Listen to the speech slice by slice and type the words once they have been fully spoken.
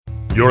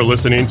You're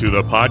listening to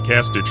the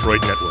Podcast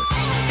Detroit Network.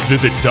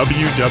 Visit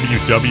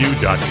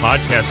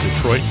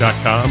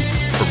www.podcastdetroit.com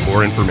for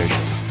more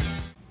information.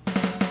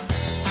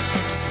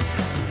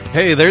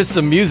 Hey, there's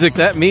some music.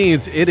 That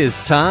means it is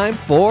time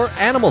for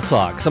Animal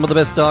Talk. Some of the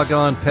best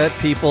doggone pet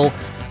people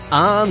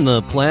on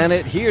the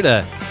planet here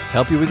to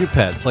help you with your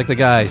pets, like the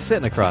guy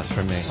sitting across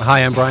from me.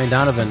 Hi, I'm Brian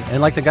Donovan,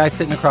 and like the guy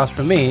sitting across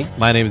from me,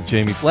 my name is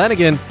Jamie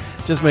Flanagan.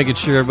 Just making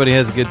sure everybody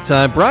has a good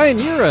time. Brian,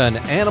 you're an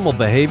animal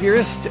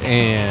behaviorist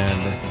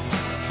and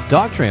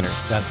dog trainer.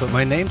 That's what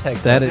my name tag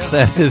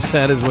says.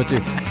 That is what you.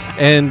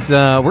 And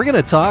we're going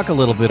to talk a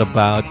little bit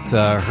about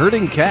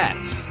herding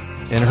cats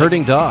and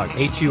herding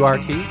dogs.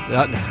 H-U-R-T?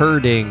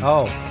 Herding.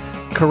 Oh.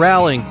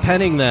 Corralling,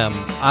 penning them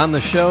on the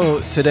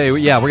show today.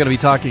 Yeah, we're going to be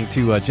talking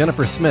to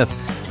Jennifer Smith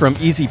from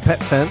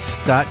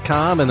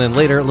EasyPetFence.com, and then a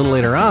little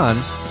later on,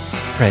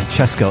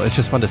 Francesco. It's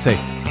just fun to say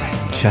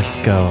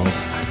Francesco.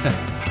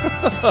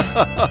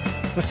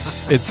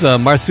 It's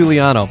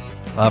Marciuliano,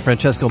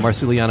 Francesco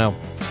Marciuliano.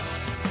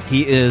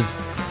 He is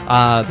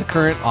the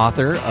current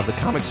author of the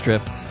comic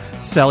strip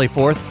Sally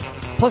Forth,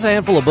 plus a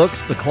handful of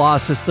books, The Claw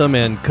System,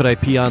 and Could I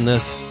Pee on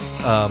This?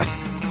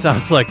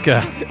 Sounds like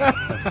a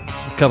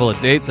couple of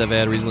dates I've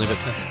had recently. But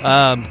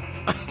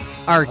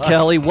R.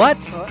 Kelly, what?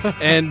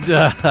 And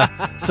so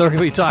we're going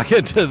to be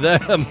talking to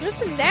them.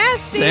 This is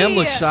nasty. Sam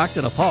looks shocked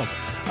and appalled.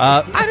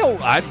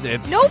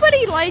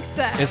 Nobody likes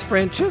that. It's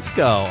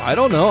Francesco. I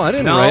don't know. I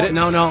didn't write it.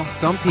 No.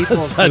 Some people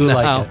do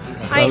like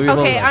it.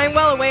 I'm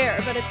well aware,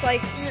 but it's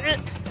like,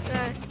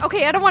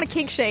 okay, I don't want to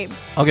kink shame.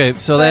 Okay,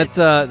 so but,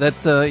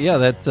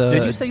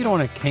 Did you say you don't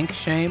want to kink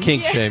shame?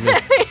 Kink shame. Yeah.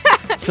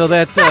 So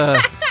that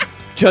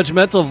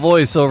judgmental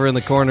voice over in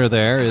the corner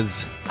there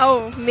is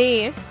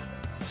me.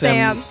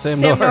 Sam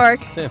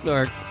Nork. Sam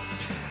Nork.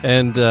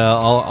 And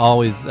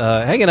always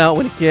hanging out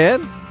when he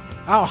can.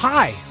 Oh,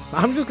 hi.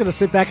 I'm just going to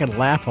sit back and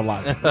laugh a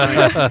lot.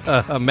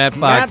 Matt Fox.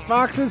 Matt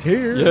Fox is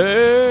here.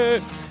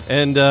 Yeah.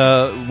 And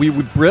we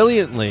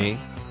brilliantly,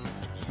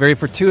 very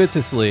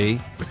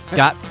fortuitously,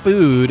 got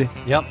food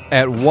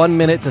at 1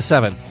 minute to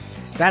 7.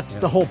 That's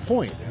the whole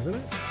point, isn't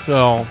it?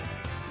 So,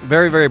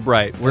 very, very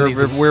bright.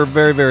 We're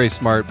very, very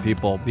smart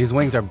people. These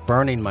wings are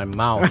burning my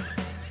mouth.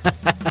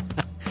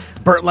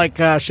 Burnt like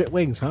shit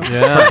wings, huh?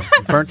 Yeah.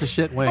 Burnt to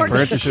shit wings.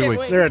 Burnt to shit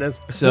wings. There it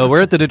is. So we're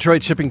at the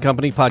Detroit Shipping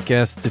Company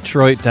podcast,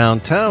 Detroit,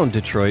 downtown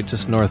Detroit,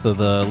 just north of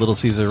the Little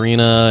Caesars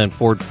Arena and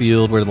Ford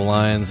Field, where the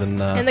Lions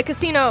and the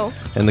casino.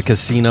 And the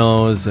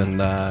casinos and,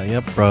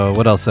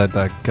 what else?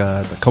 The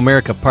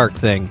Comerica Park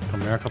thing.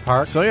 Comerica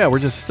Park? So, yeah, we're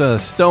just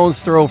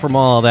stone's throw from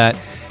all that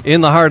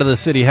in the heart of the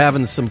city,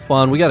 having some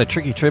fun. We got a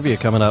tricky trivia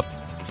coming up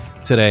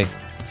today.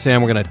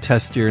 Sam, we're going to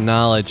test your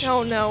knowledge.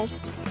 Oh, no.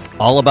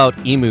 All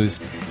about emus.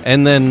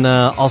 And then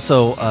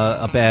also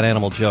a bad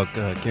animal joke,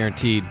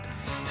 guaranteed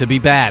to be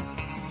bad.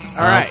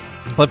 All right.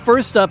 But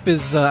first up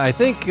is, I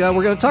think,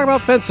 we're going to talk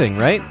about fencing,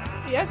 right?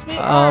 Yes, we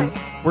are.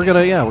 We're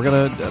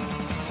gonna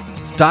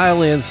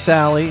dial in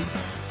Sally,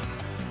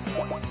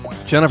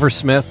 Jennifer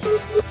Smith.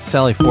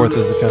 Sally Forth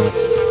is the kind of.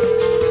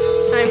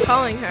 I'm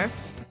calling her.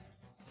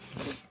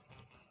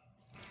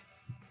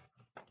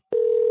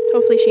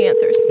 Hopefully she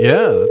answers.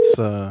 Yeah, that's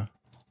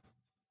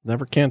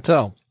never can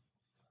tell.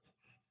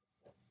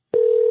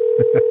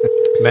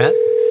 Matt?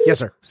 Yes,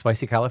 sir.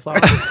 Spicy cauliflower?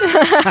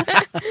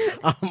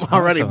 I'm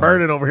already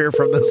burning over here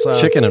from this.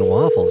 Chicken and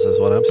waffles is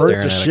what I'm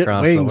staring at shit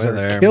across wings the way are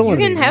there. killing You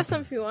can me. have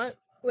some if you want.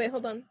 Wait,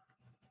 hold on.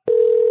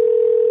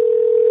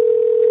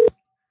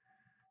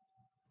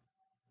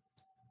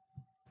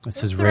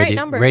 This is the right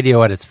number?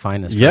 radio at its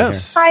finest.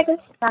 Yes. Hi,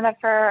 this is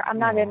Jennifer. I'm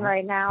not in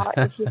right now.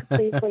 If you could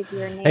please leave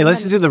your name. Hey,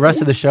 let's just do the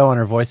rest of the show on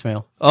her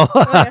voicemail. Oh,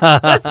 Okay.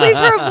 Let's leave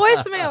her a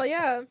voicemail.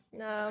 Yeah.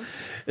 No.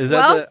 is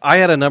that? I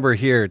had a number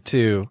here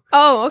too.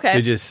 Oh, okay.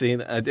 Did you see?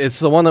 It's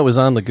the one that was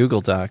on the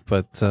Google Doc,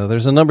 but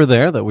there's a number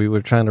there that we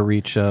were trying to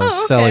reach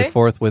Sally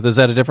Forth with. Is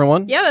that a different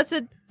one? Yeah,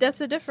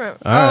 that's a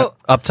different. All right.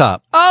 Up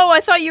top. Oh, I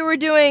thought you were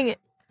doing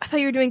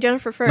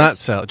Jennifer first. Not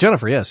Sally.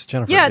 Jennifer, yes.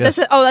 Jennifer. Yeah, yes.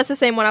 that's the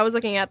same one I was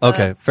looking at.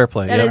 Okay, fair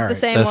play. That yeah. is the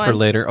same That's one. for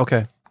later.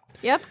 Okay.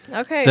 Yep.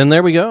 Okay. Then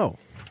there we go.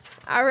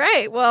 All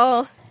right.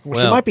 Well, She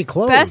might be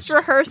closed. best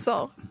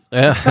rehearsal.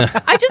 Yeah.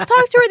 I just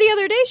talked to her the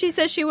other day. She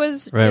said she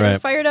was Right.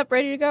 fired up,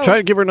 ready to go. Try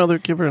to give her another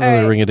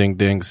right.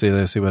 ring-a-ding-ding. See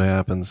what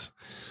happens.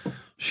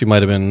 She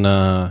might have been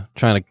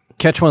trying to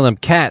catch one of them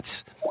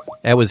cats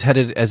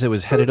as it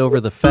was headed over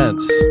the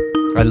fence.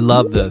 I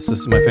love this. This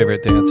is my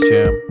favorite dance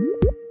jam.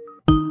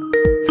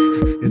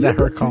 Is that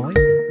her calling?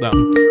 No,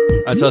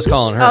 that's us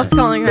calling her. Us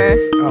calling her.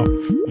 Oh.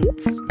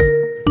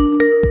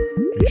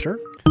 Are you sure?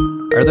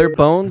 Are there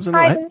bones in the?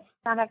 Hi, this is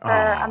Jennifer.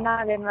 I'm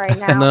not in right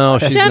now. No,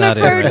 she's not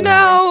in. Jennifer, Right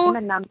no. Leave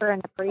a number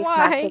and a brief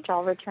Why? message.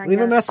 I'll return Leave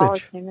a your message. call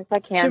as soon as I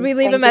can. Should we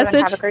leave Thank a you and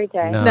message? have a great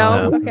day. No.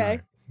 No. Okay.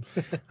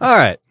 All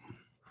right.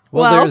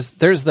 Well, Well-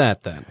 there's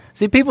that then.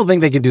 See, people think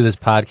they can do this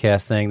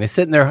podcast thing. They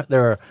sit in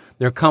their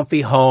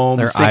comfy homes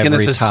Their thinking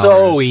this ivory is towers.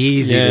 so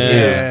easy to do.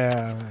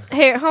 Yeah.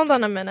 Hey, hold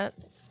on a minute.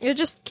 You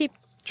just keep.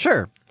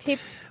 Sure. Keep.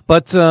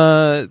 But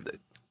so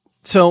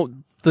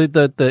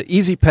the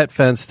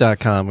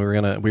easypetfence.com. We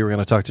were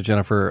gonna talk to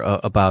Jennifer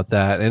about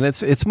that, and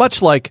it's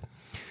much like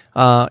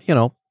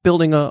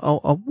building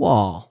a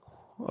wall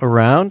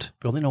around.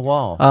 Building a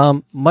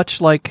wall.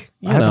 Much like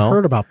I haven't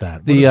heard about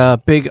that.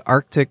 The big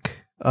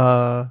Arctic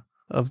of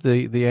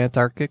the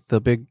Antarctic, the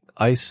big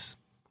ice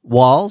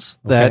walls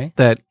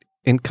that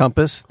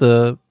encompass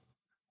the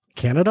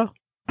Canada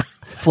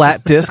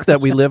flat disk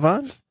that we live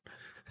on.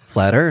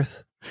 Flat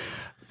Earth.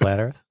 Flat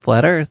Earth.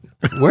 Flat Earth.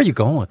 Where are you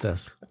going with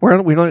this? We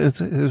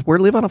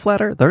live on a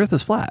flat Earth. The Earth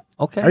is flat.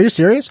 Okay. Are you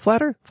serious?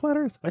 Flat Earth. Flat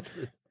Earth.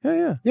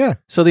 Yeah. Yeah.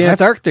 So the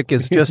Antarctic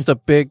is just a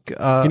big you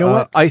know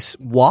what? ice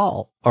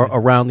wall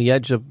around the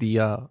edge of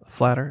the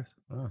flat Earth.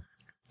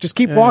 Just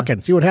keep walking.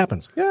 See what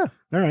happens. Yeah.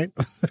 All right.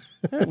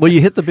 Well,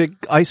 you hit the big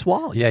ice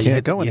wall. Yeah, You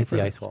can't go any hit the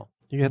further. ice wall.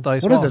 You hit the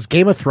ice What wall. is this,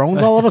 Game of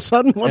Thrones all of a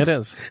sudden? What? It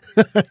is.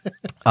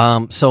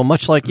 So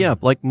much like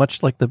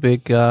the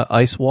big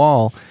ice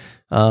wall.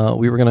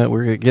 We're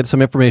gonna get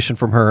some information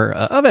from her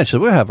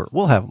eventually. We'll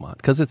have them on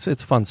because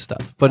it's fun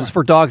stuff. But it's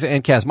for dogs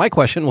and cats. My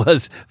question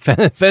was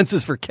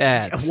fences for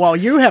cats. Well,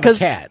 you have a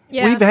cat.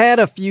 Yeah. We've had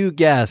a few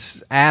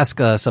guests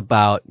ask us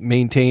about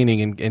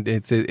maintaining, and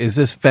is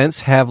this fence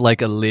have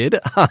like a lid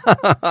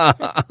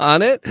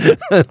on it?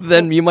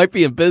 Then you might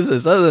be in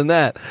business. Other than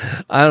that,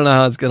 I don't know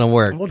how it's gonna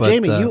work. Well, but,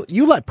 Jamie,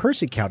 you let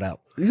Percy Cat out.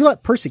 You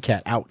let Percy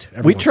Cat out.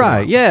 We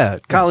try. Yeah,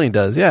 Colleen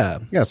does. Yeah.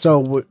 Yeah.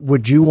 So,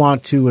 would you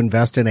want to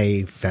invest in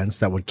a fence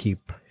that would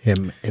keep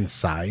him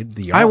inside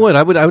the yard?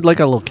 I would like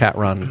a little cat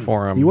run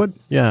for him. You would?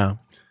 Yeah.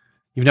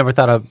 You've never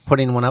thought of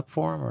putting one up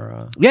for him,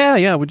 or?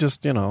 Yeah. We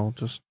just usually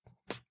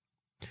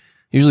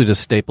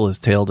just staple his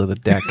tail to the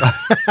deck.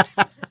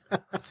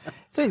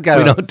 So he's got.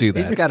 We don't do that.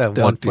 He's got a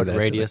Don't 1 do foot that to the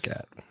radius.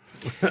 cat.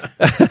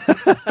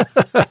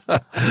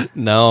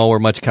 No, we're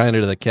much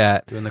kinder to the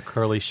cat Doing the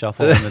curly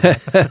shuffle. In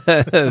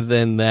the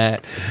than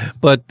that.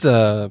 But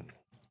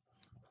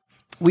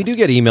we do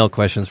get email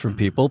questions from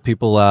people.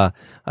 People, I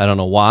don't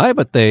know why,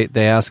 but they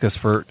ask us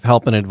for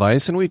help and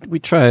advice, and we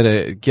try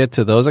to get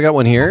to those. I got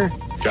one here.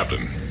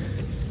 Captain,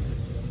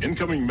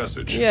 incoming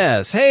message.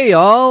 Yes. Hey,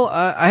 y'all.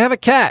 I have a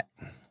cat.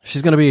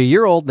 She's going to be a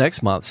year old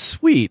next month.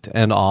 Sweet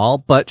and all,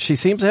 but she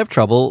seems to have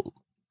trouble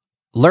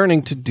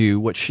learning to do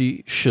what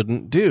she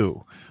shouldn't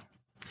do.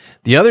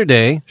 The other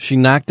day, she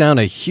knocked down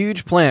a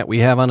huge plant we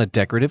have on a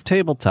decorative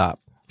tabletop.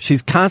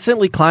 She's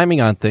constantly climbing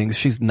on things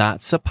she's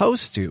not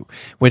supposed to.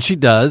 When she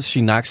does,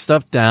 she knocks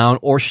stuff down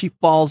or she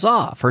falls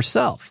off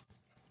herself.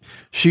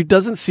 She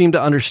doesn't seem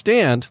to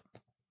understand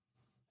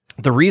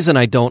the reason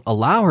I don't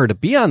allow her to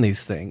be on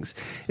these things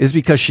is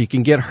because she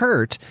can get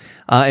hurt,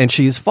 and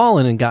she's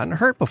fallen and gotten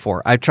hurt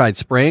before. I've tried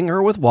spraying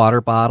her with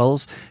water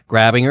bottles,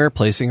 grabbing her,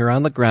 placing her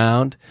on the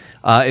ground.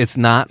 It's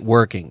not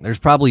working. There's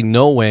probably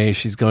no way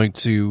she's going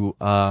to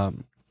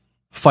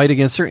fight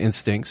against her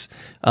instincts.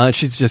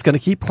 She's just going to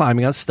keep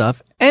climbing on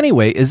stuff.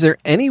 Anyway, is there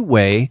any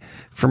way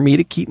for me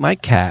to keep my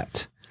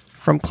cat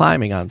from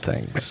climbing on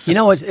things? You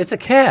know, it's a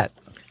cat.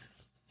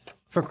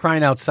 For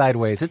crying out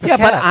sideways, it's a Yeah,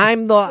 cat. but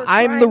I'm the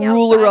crying out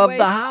ruler of sideways.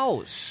 the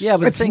house. Yeah,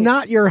 but It's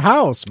not your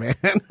house, man.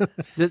 the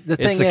thing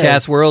It's the is,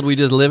 cat's world. We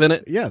just live in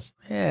it. Yes.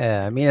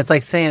 Yeah, I mean, it's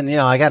like saying,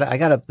 I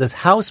got this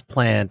house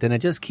plant, and it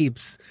just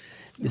keeps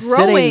sitting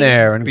Growing.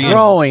 there and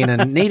growing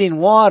and needing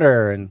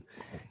water, and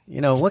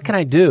what can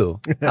I do?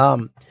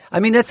 I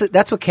mean,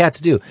 that's what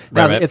cats do.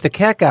 Now, Right. if the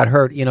cat got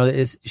hurt,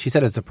 she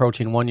said it's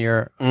approaching 1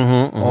 year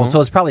old, so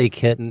it's probably a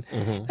kitten.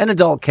 An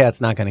adult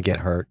cat's not going to get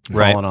hurt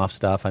Right. falling off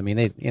stuff. I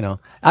mean,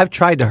 I've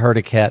tried to hurt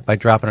a cat by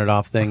dropping it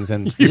off things,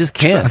 and you just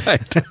can't.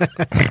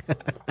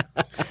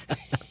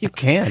 You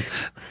can't.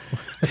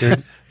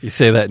 You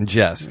say that in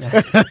jest.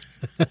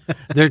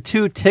 They're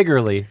too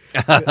tiggerly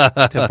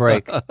to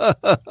break.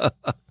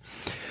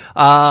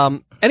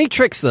 Any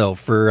tricks though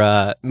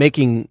for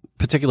making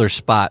particular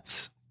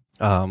spots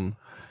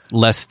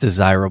less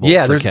desirable?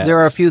 Yeah, for cats? there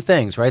are a few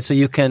things, right? So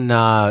you can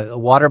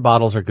water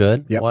bottles are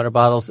good. Yep. Water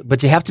bottles,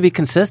 but you have to be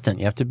consistent.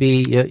 You have to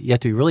be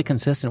really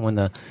consistent with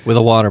with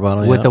a water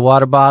bottle. the yeah.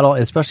 water bottle,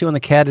 especially when the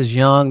cat is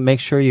young. Make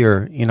sure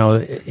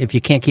if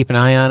you can't keep an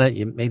eye on it,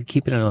 you maybe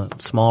keep it in a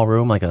small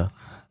room like a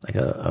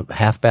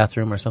half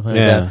bathroom or something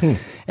Yeah. like that.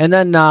 And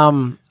then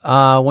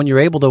when you're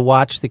able to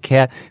watch the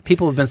cat,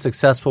 people have been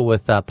successful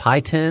with pie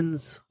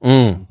tins.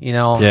 Yeah.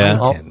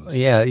 Pie tins.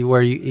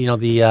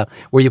 Where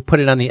where you put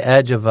it on the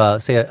edge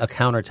of say a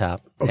countertop,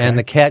 and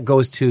the cat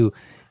goes to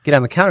get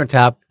on the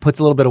countertop, puts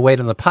a little bit of weight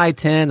on the pie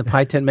tin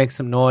makes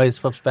some noise,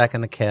 flips back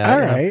on the cat. All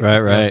right.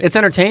 Right. It's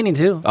entertaining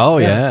too. Oh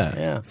yeah.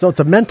 Yeah. So it's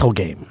a mental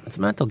game. It's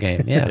a mental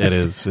game. Yeah, It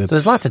is. So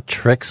there's lots of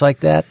tricks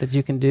like that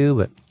you can do,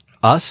 but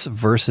us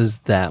versus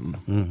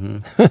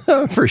them,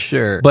 for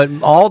sure. But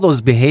all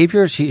those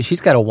behaviors, she's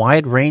got a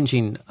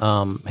wide-ranging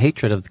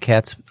hatred of the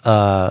cat's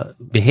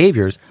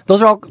behaviors.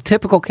 Those are all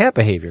typical cat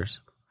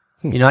behaviors.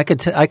 I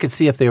could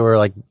see if they were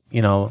like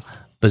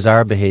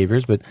bizarre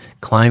behaviors, but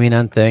climbing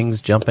on things,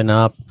 jumping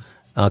up,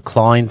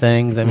 clawing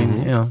things. I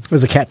mean,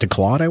 Was a cat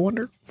declawed, I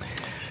wonder?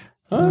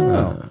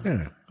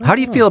 How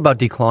do you feel about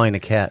declawing a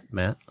cat,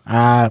 Matt?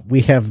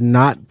 We have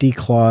not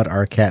declawed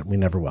our cat. We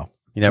never will.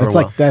 You never It's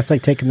will. like that's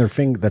like taking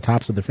the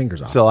tops of their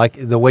fingers off. So like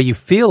the way you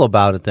feel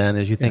about it then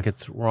is you think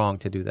it's wrong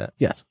to do that.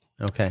 yes.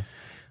 Okay.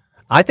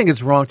 I think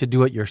it's wrong to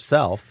do it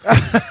yourself.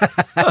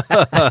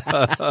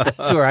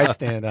 That's where I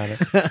stand on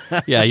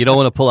it. Yeah, you don't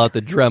want to pull out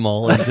the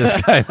Dremel and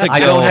just kind of I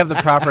don't have the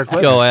proper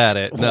equipment. go at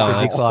it. No, For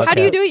declaw How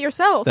do you cat. do it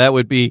yourself? that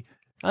would be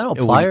I don't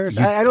know, pliers.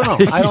 I don't know.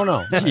 I don't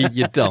know.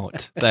 you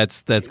don't.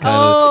 That's kind of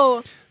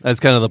Oh, that's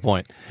kind of the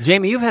point.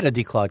 Jamie, you've had a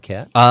declawed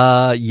cat.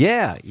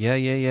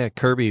 Yeah.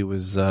 Kirby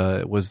was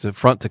the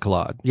front to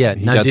Claude. Yeah.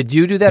 He Now, got- did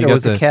you do that, he or got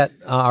was the cat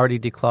already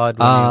declawed?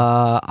 when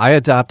I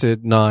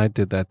adopted. No, I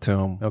did that to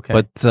him. Okay.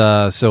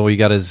 But so he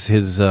got his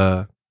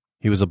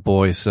he was a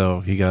boy,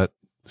 so he got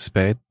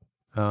spayed.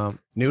 you,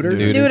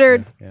 Neutered?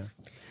 neutered.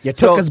 You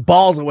took So- his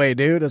balls away,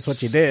 dude. That's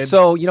what you did.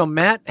 So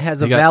Matt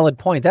has a You got valid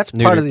point. That's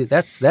part of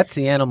neutered. that's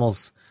the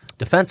animal's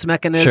defense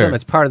mechanism. Sure.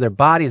 It's part of their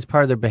body. It's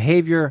part of their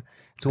behavior.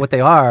 It's what they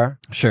are.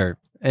 Sure.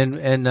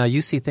 And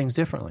you see things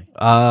differently. We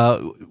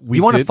Do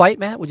you want to did- fight,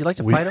 Matt? Would you like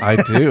to fight him? I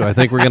do. I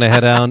think we're gonna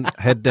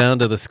head down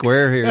to the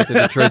square here at the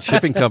Detroit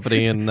Shipping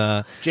Company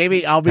and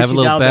Jamie, I'll meet have a you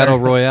little down battle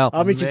there. royale.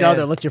 I'll meet you Man. down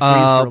there. Let you freeze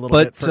for a little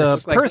bit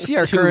first. Percy,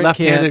 our two current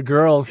left-handed cat,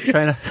 girls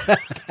trying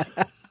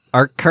to.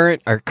 our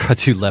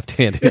two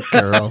left-handed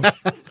girls,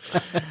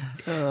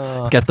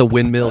 got the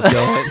windmill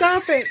going.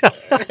 Stop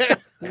it.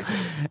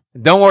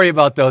 Don't worry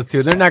about those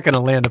two. They're not going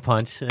to land a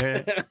punch.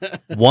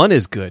 One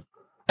is good,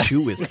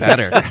 two is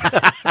better.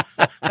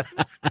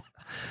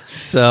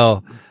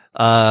 So,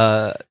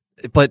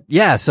 but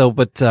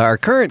our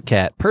current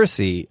cat,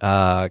 Percy,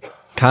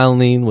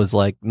 Colleen was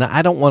like, "No,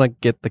 I don't want to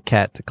get the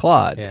cat to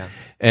Claude." Yeah.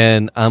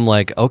 And I'm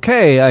like,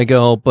 okay, I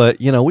go, but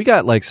we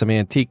got like some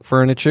antique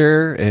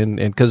furniture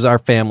and cause our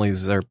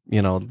families are,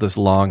 this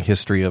long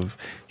history of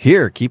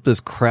here, keep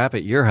this crap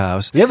at your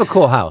house. You have a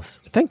cool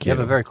house. Thank you. You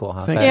have a very cool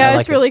house. Thank I- you. I Yeah, like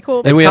it's it. really cool.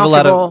 And It's we have a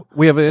lot of,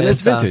 comfortable. and it's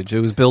It's, vintage. It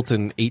was built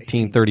in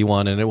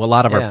 1831 and a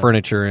lot of Yeah. our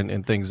furniture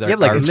and things You have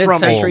like are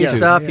mid-century from old,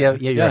 stuff. too.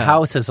 Your Yeah.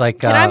 house is like.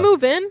 Can I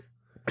move in?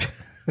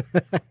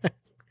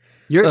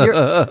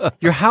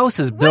 Your house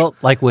is built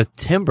like with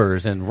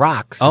timbers and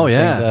rocks. Oh and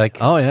yeah. things like,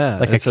 oh yeah.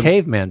 like It's a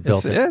caveman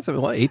built it. Yeah, it's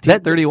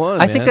 1831.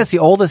 I think that's the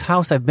oldest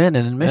house I've been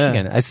in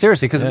Michigan. Yeah. I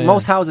seriously, because Yeah,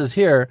 most houses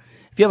here,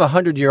 if you have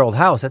 100-year-old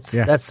house,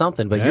 that's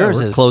something. But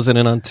yours we're is closing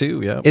in on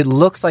 2. Yeah. It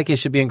looks like it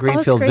should be in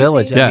Greenfield crazy.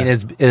 Village. Yeah. I mean,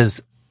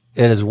 it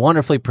is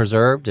wonderfully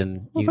preserved,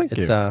 and thank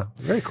it's you. a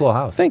very cool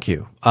house. Thank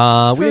you. We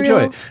enjoy real?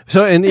 it.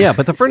 So,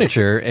 but the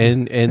furniture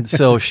and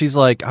so she's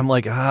like, I'm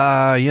like,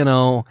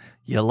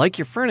 you like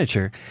your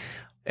furniture.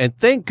 And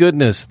thank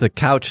goodness the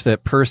couch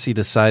that Percy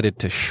decided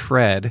to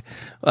shred,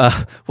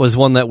 was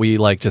one that we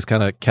like just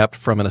kind of kept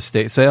from an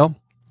estate sale.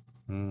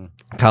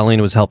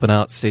 Colleen was helping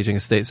out staging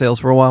estate sales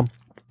for a while.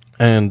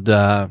 And,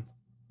 it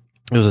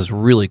was this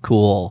really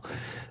cool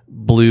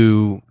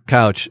blue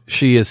couch.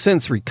 She has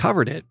since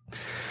recovered it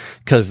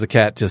because the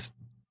cat just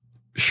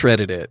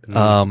shredded it.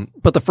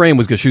 But the frame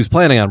was good. She was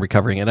planning on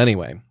recovering it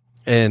anyway.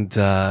 And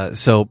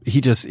so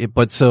he just, I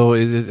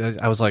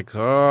was like,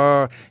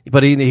 oh,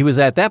 but he was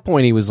at that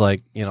point, he was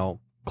like,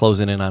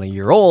 closing in on a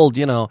year old.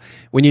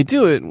 When you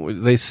do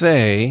it, they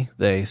say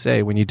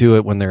when you do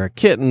it when they're a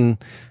kitten,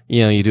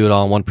 you do it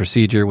all in one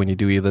procedure. When you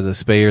do either the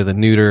spay or the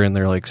neuter and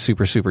they're like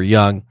super, super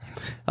young,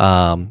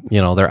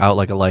 they're out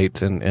like a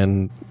light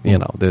and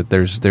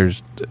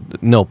there's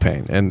no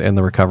pain and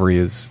the recovery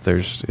is,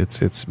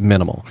 it's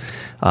minimal.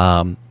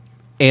 And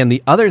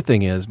the other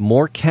thing is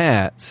more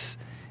cats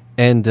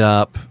end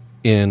up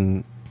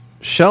in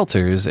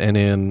shelters and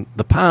in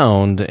the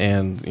pound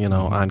and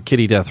on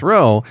kitty death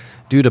row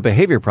due to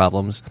behavior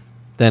problems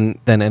than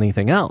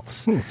anything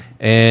else.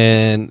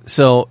 And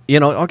so you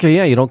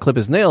don't clip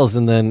his nails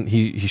and then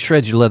he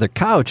shreds your leather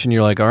couch and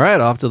you're like, all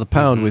right, off to the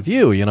pound with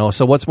you.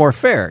 So what's more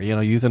fair,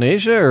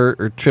 euthanasia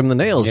or trim the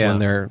nails when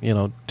they're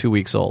 2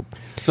 weeks old?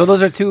 So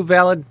those are two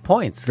valid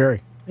points.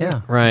 Very.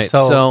 Yeah. Right.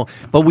 So,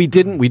 but we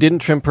didn't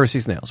trim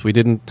Percy's nails. We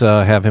didn't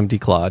have him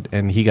declawed,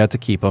 and he got to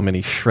keep them, and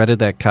he shredded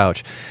that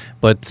couch.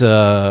 But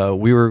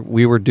we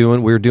were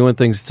doing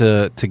things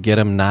to get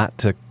him not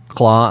to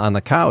claw on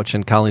the couch.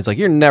 And Colleen's like,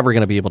 "You're never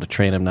going to be able to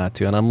train him not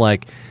to." And I'm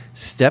like,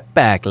 "Step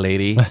back,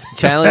 lady.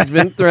 Challenge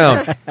been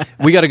thrown."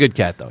 We got a good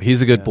cat though.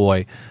 He's a good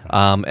boy,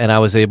 and I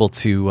was able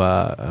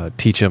to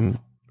teach him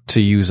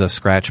to use a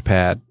scratch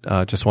pad,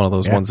 just one of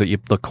those ones that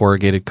the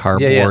corrugated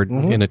cardboard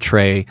in a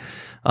tray.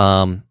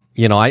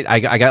 I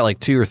got like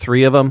 2 or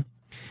 3 of them,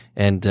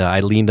 and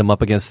I leaned him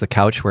up against the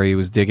couch where he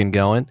was digging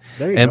going.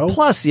 There you and go.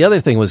 Plus, the other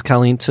thing was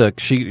Colleen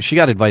she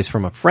got advice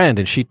from a friend,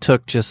 and she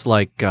took just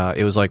like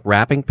it was like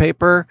wrapping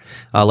paper,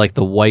 like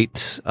the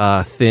white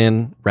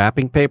thin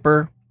wrapping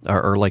paper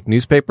or like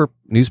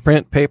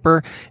newsprint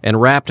paper,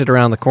 and wrapped it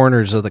around the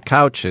corners of the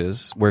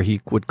couches where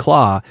he would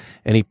claw,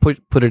 and he put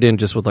it in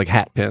just with like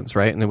hat pins,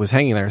 right? And it was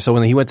hanging there. So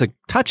when he went to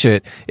touch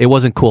it, it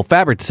wasn't cool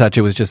fabric to touch.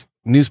 It was just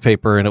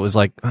newspaper, and it was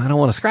like, I don't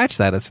want to scratch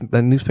that. It's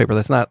the newspaper.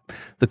 That's not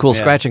the cool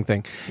scratching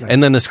thing. Nice.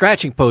 And then the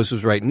scratching post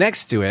was right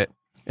next to it.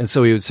 And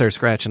so he would start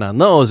scratching on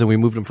those, and we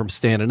moved him from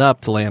standing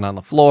up to laying on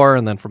the floor,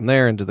 and then from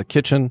there into the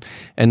kitchen.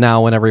 And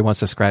now whenever he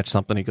wants to scratch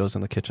something, he goes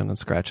in the kitchen and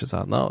scratches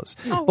on those.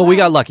 But we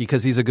got lucky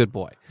because he's a good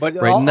boy. But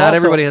right? Not also,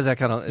 everybody has that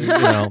kind of, you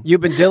know.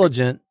 You've been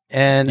diligent,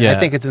 and I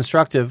think it's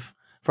instructive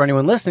for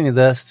anyone listening to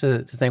this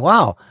to think,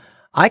 wow,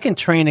 I can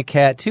train a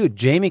cat too.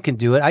 Jamie can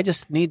do it. I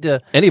just need to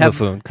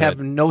have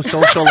no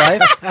social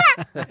life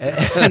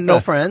and no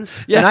friends,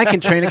 and I can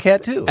train a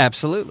cat too.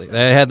 Absolutely.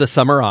 I had the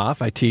summer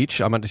off. I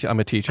teach. I'm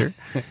a teacher,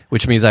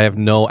 which means I have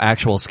no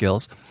actual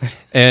skills.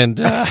 And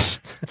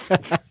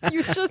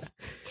You just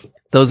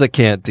those that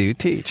can't do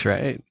teach,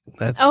 right?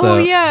 That's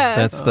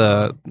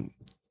the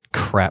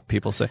crap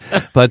people say.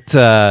 But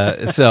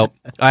so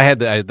I had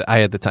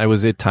the time.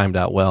 Was it timed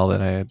out well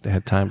that I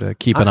had time to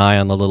keep an eye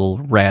on the little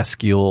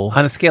rascule.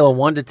 On a scale of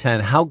 1 to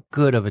 10, how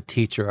good of a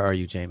teacher are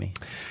you, Jamie?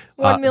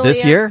 1 million.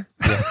 This year?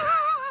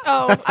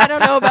 Oh, I don't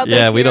know about this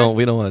year. Yeah, we don't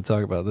want to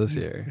talk about this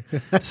year.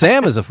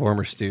 Sam is a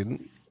former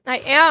student. I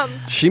am.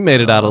 She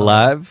made it out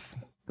alive.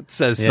 It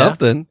says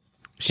something.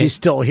 She's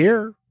still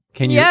here.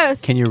 Can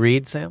you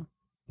read, Sam?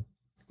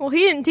 Well, he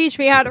didn't teach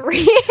me how to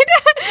read,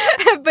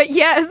 but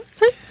yes.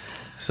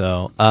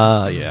 So,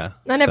 yeah.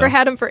 I never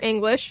had him for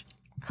English.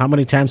 How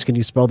many times can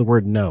you spell the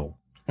word no?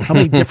 How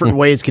many different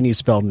ways can you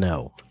spell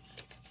no?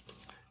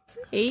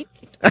 8.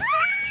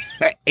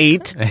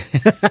 8?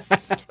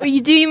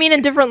 Do you mean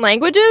in different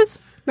languages?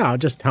 No,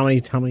 just how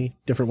many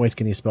different ways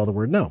can you spell the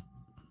word no?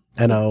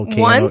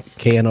 N-O-K-N-O-W. Once?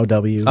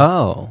 K-N-O-W.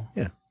 Oh.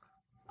 Yeah.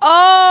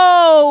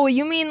 Oh,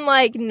 you mean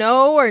like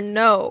no or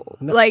no?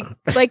 Like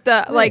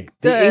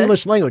the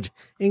English language.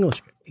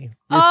 English.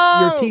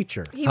 Your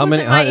teacher. He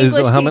wasn't my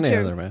English how many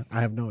teacher. are there, man?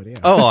 I have no idea.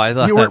 Oh, I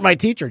thought you weren't my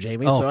teacher,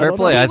 Jamie. Oh, so fair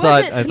play.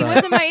 He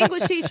wasn't my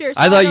English teacher.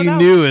 So I thought don't you know.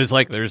 knew. It's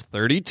like there's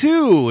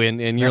 32,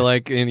 and you're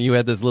like, and you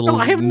had this little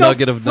I have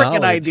nugget no of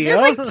frickin' knowledge. idea.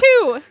 There's like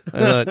 2. I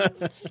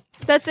thought,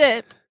 That's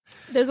it.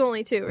 There's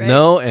only 2, right?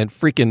 no and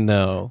freaking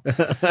no.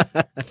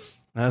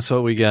 That's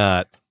what we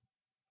got.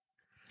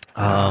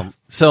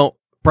 So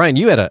Brian,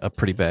 you had a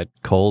pretty bad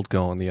cold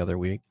going the other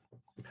week.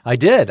 I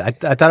did. I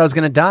thought I was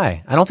going to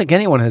die. I don't think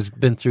anyone has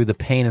been through the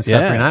pain and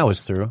suffering I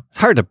was through. It's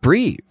hard to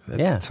breathe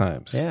at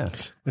times. Yeah.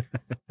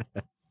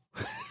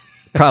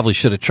 Probably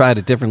should have tried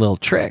a different little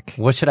trick.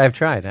 What should I have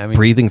tried? I mean,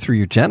 breathing through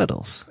your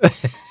genitals.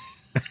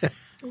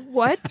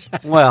 What?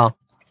 Well,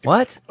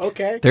 what?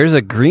 Okay. There's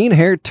a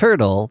green-haired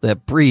turtle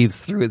that breathes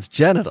through its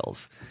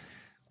genitals.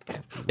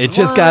 It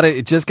just got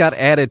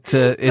added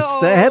to. It's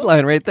the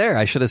headline right there.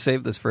 I should have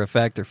saved this for a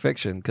fact or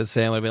fiction because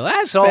Sam would be like,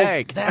 "That's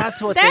fake."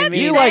 That's what That's they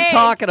mean. You like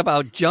talking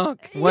about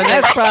junk. Well,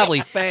 that's probably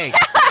fake.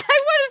 I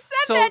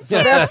would have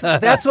said that. So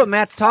that's what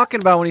Matt's talking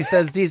about when he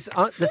says this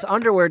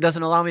underwear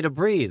doesn't allow me to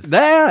breathe.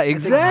 Yeah,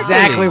 exactly.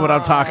 Exactly what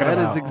I'm talking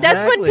about.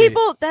 That's when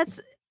people.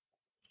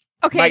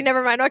 Okay,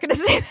 never mind. I'm not going to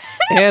say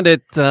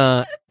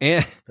that.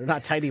 And They're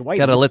not tidy white.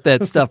 Gotta let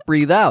that stuff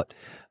breathe out.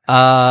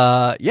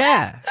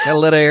 Yeah, gotta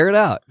let it air it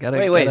out.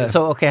 Wait.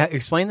 So, okay,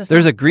 explain this.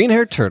 There's a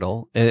green-haired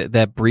turtle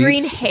that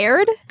breathes.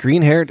 Green-haired?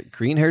 Green-haired.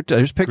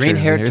 There's pictures.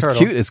 Green-haired It's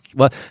turtle. cute.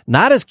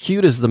 Not as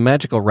cute as the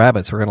magical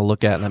rabbits we're gonna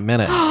look at in a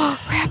minute.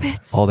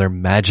 Rabbits. Oh, they're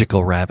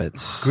magical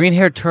rabbits.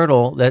 green-haired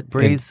turtle that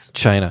breathes in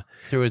China.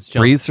 through its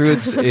junk. Breathes through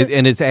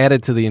and it's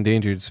added to the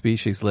endangered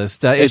species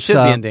list. It It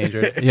should be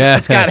endangered. Yeah,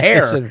 It's got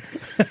hair.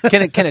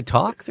 Can it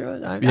talk through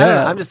it? I don't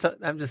know.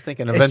 I'm just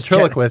thinking a It's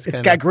ventriloquist. It's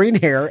kinda. got green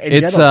hair. And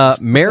It's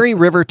genitals. Mary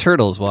River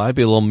turtles. Well, I'd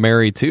be a little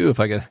Mary too if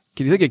I could.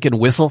 Can you think it can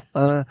whistle?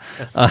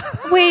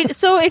 Wait,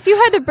 so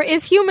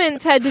if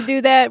humans had to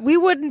do that, we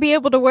wouldn't be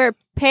able to wear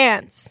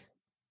pants.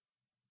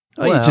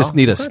 Oh, you just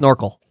need a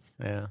snorkel.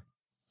 Yeah.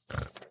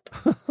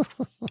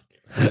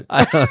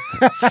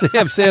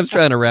 Sam's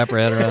trying to wrap her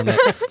head around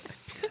that.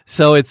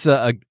 So it's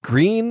a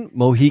green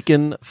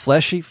Mohican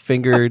fleshy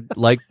fingered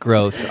like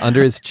growths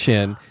under his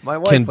chin. My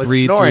wife can was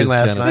breathe through snoring his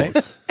last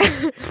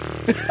genitals.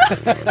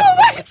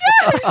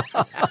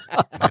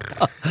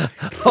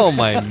 Oh Oh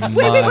my!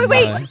 Wait!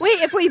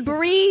 If we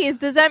breathe,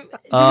 do we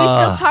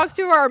still talk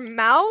through our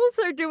mouths,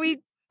 or do we?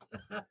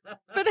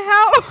 But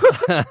how?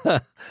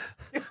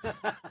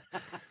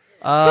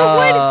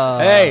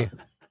 Hey.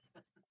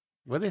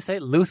 What do they say?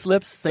 Loose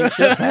lips sink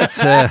ships?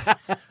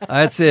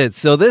 That's it.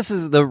 So this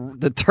is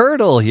the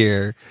turtle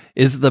here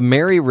is the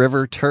Mary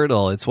River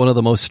turtle. It's one of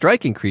the most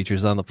striking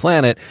creatures on the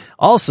planet.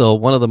 Also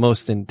one of the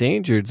most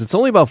endangered. It's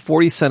only about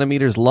 40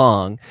 centimeters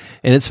long,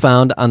 and it's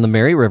found on the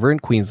Mary River in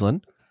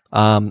Queensland.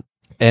 And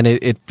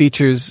it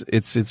features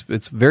it's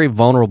very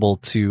vulnerable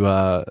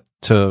to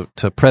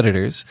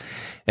predators,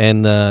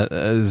 and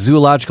the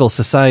Zoological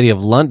Society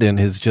of London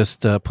has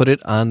just put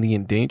it on the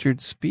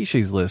endangered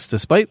species list,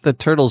 despite the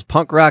turtle's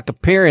punk rock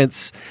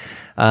appearance. Is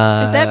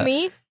that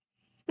me?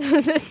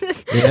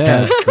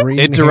 Yeah,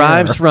 it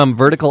derives from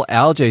vertical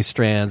algae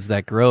strands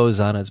that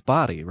grows on its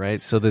body,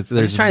 right? So that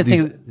there's trying to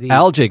think the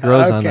algae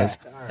grows on this.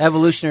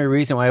 Evolutionary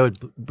reason why I would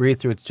breathe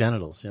through its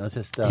genitals. It's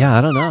just Yeah,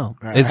 I don't know.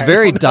 It's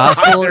very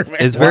docile.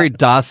 It's very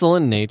docile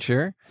in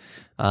nature.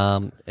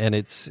 And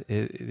it's a whole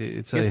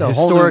new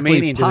historically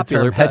meaning to the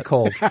popular term head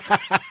cold.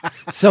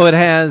 So it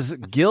has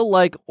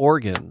gill-like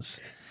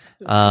organs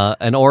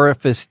an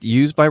orifice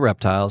used by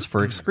reptiles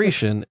for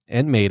excretion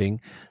and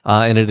mating,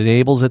 and it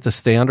enables it to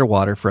stay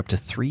underwater for up to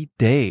 3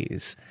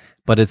 days.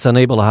 But it's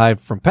unable to hide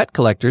from pet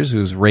collectors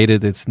who's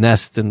rated its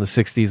nest in the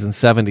 60s and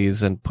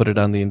 70s and put it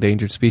on the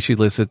endangered species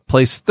list. It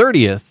placed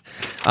 30th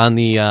on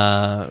the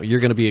you're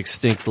going to be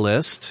extinct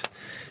list.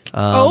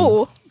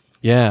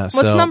 Yeah.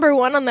 What's number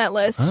 1 on that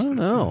list? I don't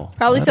know.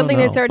 Probably something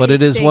that's already But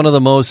it is extinct. one of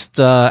the most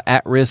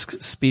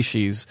at-risk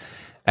species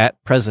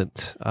at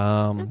present.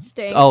 That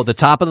stinks. The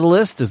top of the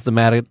list is the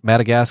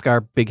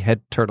Madagascar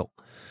bighead turtle.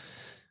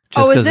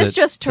 Is this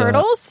just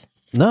turtles?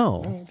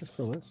 No. Just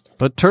the list.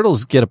 But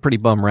turtles get a pretty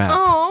bum rap. Oh,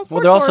 Well,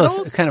 poor they're also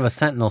turtles. kind of a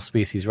sentinel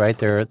species, right?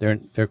 They're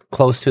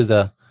close to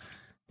the,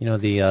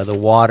 the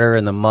water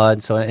and the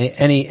mud. So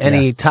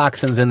any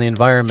toxins in the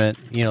environment,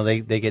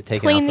 they get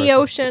taken Clean out the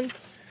first. ocean.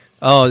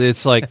 Oh,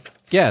 it's like,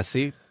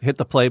 see, hit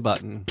the play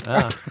button.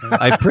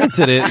 I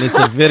printed it, and it's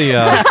a video.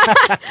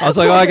 I was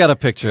like, I got a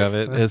picture of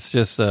it. It's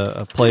just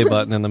a play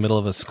button in the middle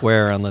of a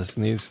square on this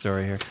news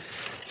story here.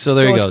 So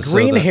there you go. It's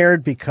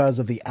green-haired because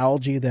of the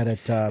algae that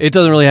it... It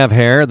doesn't really have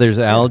hair. There's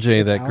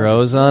algae that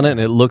grows on it, and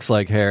it looks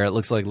like hair. It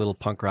looks like little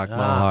punk rock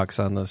mohawks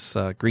on this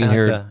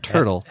green-haired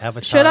turtle.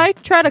 Avatar. Should I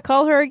try to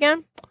call her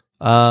again?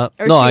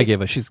 I gave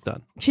her. She's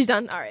done. She's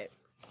done. All right.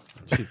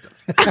 She's done.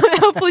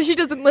 Hopefully she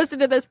doesn't listen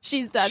to this.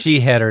 She's done. She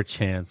had her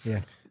chance.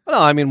 Yeah. No,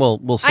 I mean we'll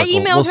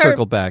emailed her.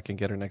 circle back and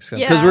get her next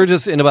guest because Yeah. we're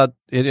just in about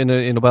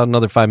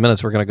another 5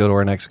 minutes we're going to go to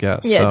our next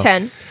guest. Yeah, so,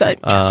 10. But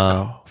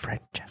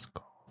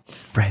Francesco.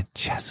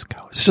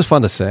 It's just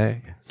fun to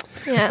say.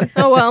 yeah.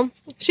 Oh well.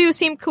 She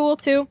seemed cool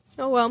too.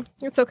 Oh well.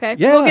 It's okay.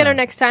 Yeah. We'll get her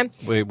next time.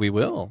 We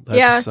will.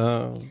 That's,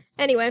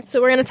 Anyway,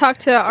 so we're gonna talk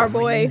to our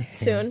boy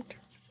soon.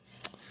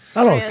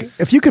 I don't know. Ryan.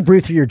 If you could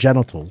breathe through your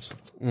genitals,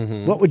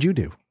 Mm-hmm. what would you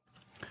do?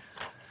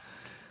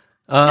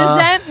 Does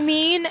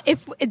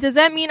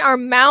that mean our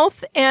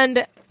mouth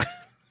and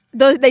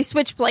they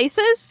switch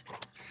places?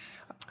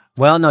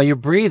 Well, no, you're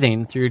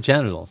breathing through your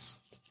genitals.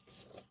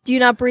 Do you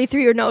not breathe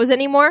through your nose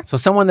anymore? So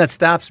someone that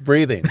stops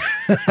breathing,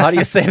 how do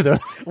you say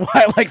that?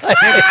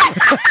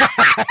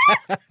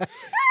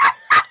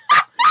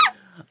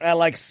 I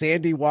like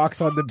Sandy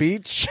walks on the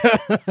beach.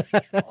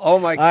 Oh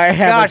my I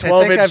have gosh, a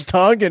 12-inch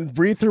tongue and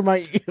breathe through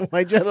my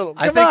genitals.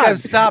 I think I've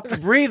stopped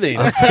breathing.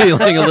 I'm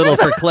feeling a little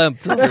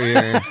verklempt over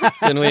here.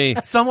 Can we?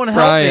 Someone help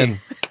Brian, me.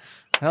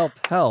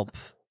 help.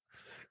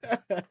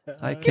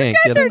 I can't You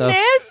guys get are enough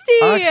nasty.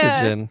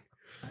 oxygen.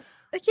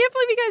 I can't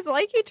believe you guys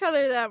like each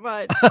other that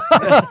much.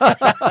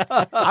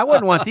 I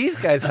wouldn't want these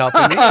guys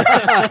helping me.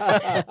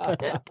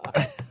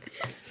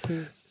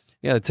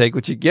 You got to take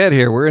what you get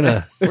here. We're in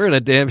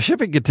a damn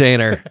shipping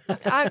container.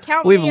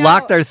 Count We've me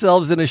locked out.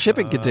 ourselves in a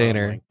shipping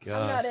container. I'm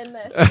not in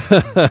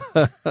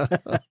this.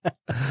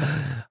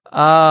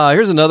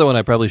 Here's another one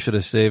I probably should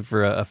have saved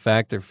for a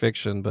fact or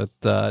fiction, but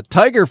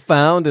tiger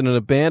found in an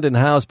abandoned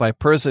house by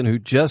person who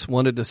just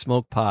wanted to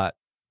smoke pot.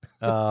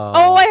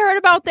 Oh, I heard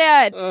about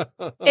that.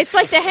 It's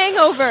like The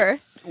Hangover.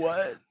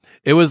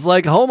 It was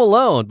like Home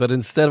Alone, but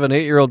instead of an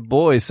 8-year-old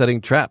boy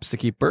setting traps to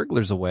keep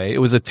burglars away, it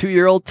was a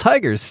 2-year-old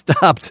tiger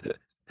stopped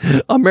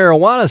a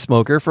marijuana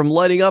smoker from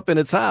lighting up in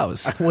its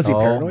house. Was he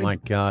paranoid? Oh my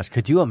gosh.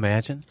 Could you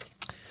imagine?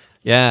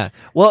 Yeah.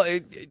 Well,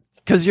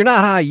 because you're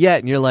not high yet,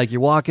 and you're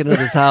walking into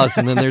this house,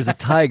 and then there's a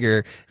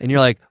tiger, and you're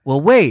like, well,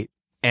 wait,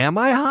 am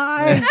I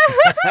high?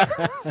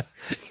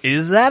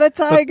 Is that a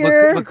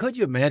tiger? But could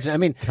you imagine? I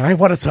mean, I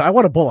want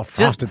a bowl of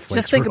frosted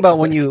flakes. just think real about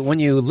quick. when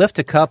you lift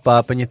a cup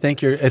up and you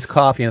think it's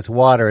coffee and it's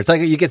water. It's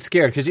like you get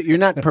scared because you're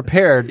not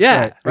prepared.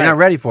 Yeah, You're not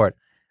ready for it.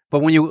 But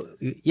when you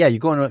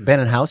go in an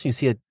abandoned house and you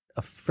see a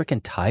freaking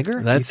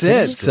tiger. That's you it.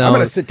 just- So I'm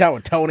going to sit down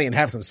with Tony and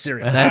have some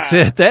cereal. that's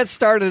it. That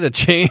started a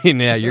chain.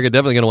 Yeah, you're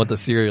definitely going to want the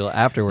cereal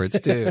afterwards,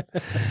 too.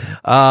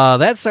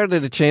 That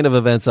started a chain of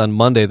events on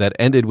Monday that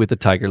ended with the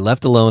tiger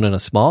left alone in a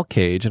small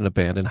cage in an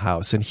abandoned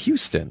house in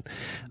Houston.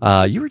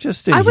 You were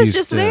just in I Houston. was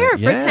just there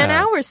for Yeah. 10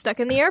 hours stuck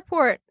in the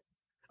airport.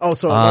 Oh,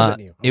 so it wasn't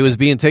you. It was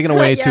being taken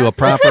away to Yeah. a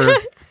proper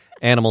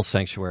animal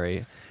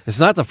sanctuary. It's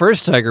not the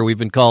first tiger we've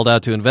been called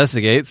out to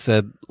investigate,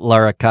 said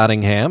Laura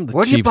Cottingham. The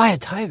Where'd you chief's- buy a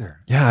tiger?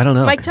 Yeah, I don't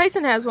know. Mike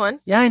Tyson has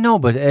one. Yeah, I know,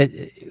 but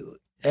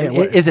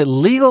is it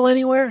legal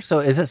anywhere? So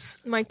is this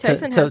Mike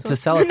Tyson to has one.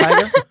 sell a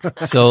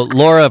tiger? So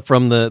Laura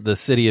from the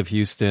city of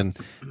Houston,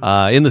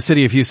 in the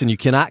city of Houston, you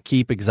cannot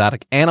keep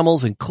exotic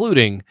animals,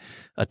 including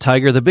a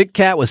tiger. The big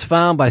cat was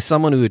found by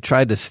someone who had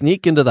tried to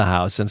sneak into the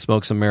house and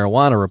smoke some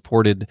marijuana,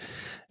 reported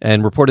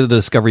the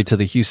discovery to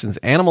the Houston's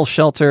animal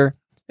shelter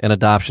and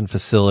adoption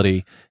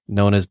facility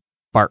known as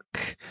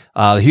Bark.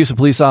 The Houston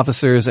police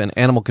officers and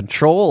animal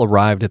control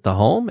arrived at the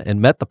home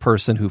and met the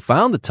person who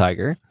found the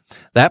tiger.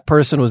 That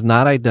person was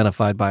not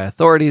identified by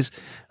authorities.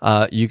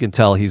 You can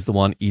tell he's the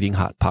one eating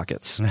Hot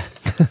Pockets.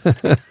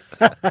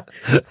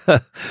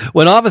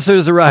 When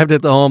officers arrived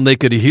at the home, they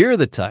could hear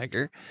the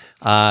tiger.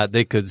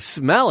 They could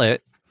smell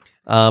it,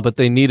 but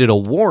they needed a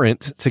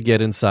warrant to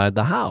get inside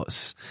the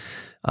house.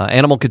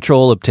 Animal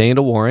control obtained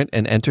a warrant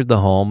and entered the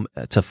home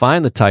to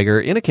find the tiger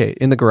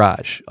in the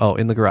garage. Oh,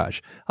 in the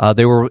garage.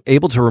 They were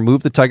able to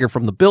remove the tiger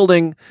from the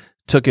building,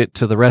 took it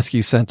to the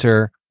rescue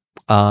center,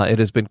 It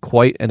has been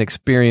quite an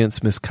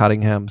experience, Miss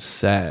Cottingham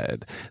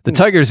said. The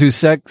tiger, whose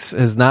sex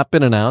has not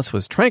been announced,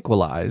 was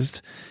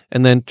tranquilized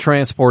and then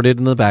transported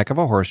in the back of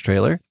a horse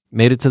trailer,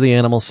 made it to the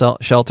animal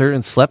shelter,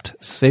 and slept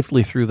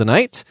safely through the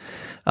night.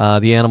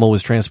 The animal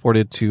was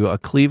transported to a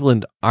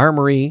Cleveland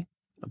Armory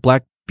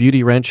Black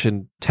Beauty Ranch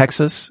in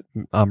Texas,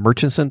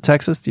 Murchison,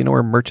 Texas. Do you know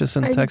where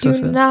Murchison, Texas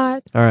is? I do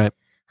not. All right.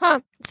 Huh.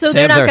 So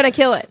they're not going to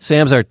kill it.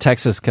 Sam's our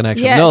Texas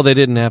connection. Yes. No, they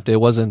didn't have to. It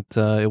wasn't.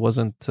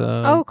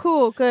 Oh,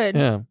 cool. Good.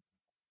 Yeah.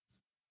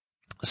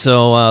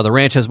 So the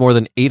ranch has more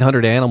than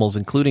 800 animals,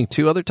 including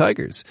 2 other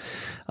tigers.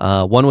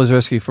 One was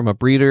rescued from a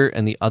breeder,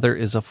 and the other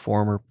is a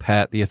former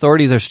pet. The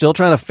authorities are still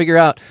trying to figure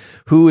out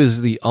who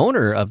is the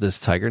owner of this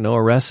tiger. No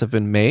arrests have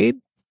been made.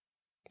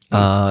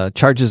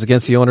 Charges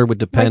against the owner would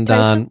depend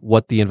on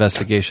what the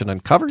investigation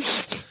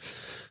uncovers.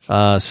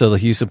 So the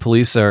Houston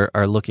police are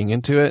looking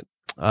into it.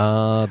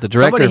 The director,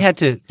 somebody had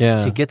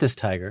to get this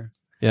tiger.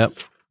 Yep.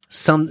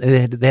 They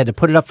had to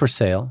put it up for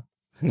sale.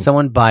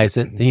 Someone buys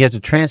it. Then you have to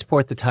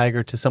transport the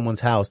tiger to someone's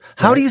house.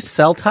 How do you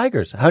sell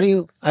tigers? I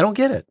don't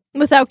get it.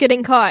 Without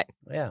getting caught.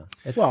 Yeah.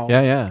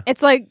 Yeah.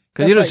 It's like,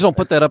 Because you just don't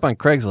put that up on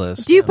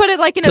Craigslist. do you put it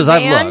like in a 'Cause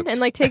I've van looked. and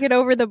like take it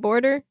over the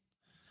border?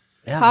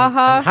 Yeah. Ha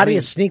ha. How do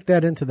you sneak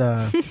that into the?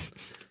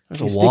 There's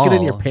You a stick it in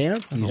wall. your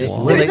pants? There's a just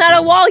wall. live There's not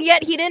a wall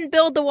yet. He didn't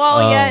build the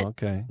wall yet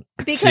Okay.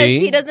 because See?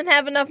 he doesn't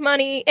have enough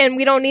money, and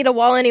we don't need a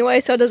wall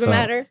anyway, so it doesn't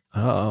matter.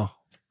 Uh-oh.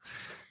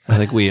 I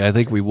think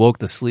we woke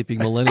the sleeping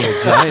millennial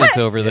giant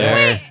over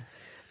there.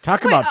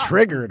 Talk about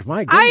triggered.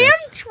 My goodness. I am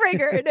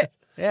triggered.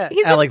 Yeah.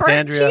 He's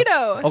Alexandria a burnt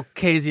Cheeto.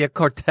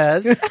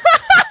 Ocasio-Cortez.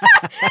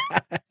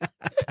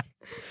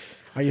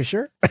 Are you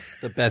sure?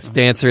 The best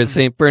dancer at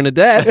St.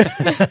 Bernadette's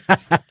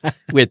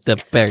with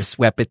the best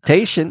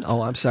reputation.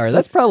 Oh, I'm sorry.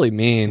 That's probably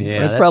mean. Yeah,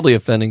 that's probably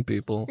offending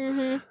people.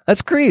 Mm-hmm.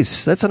 That's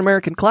Grease. That's an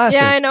American classic.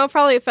 Yeah, I know.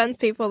 Probably offends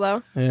people,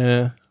 though.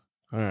 Yeah.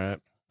 All right.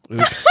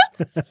 Oops.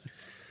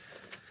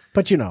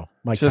 But you know,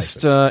 Mike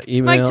Just Tyson.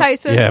 email. Mike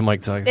Tyson. Yeah,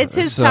 Mike Tyson. It's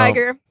his So,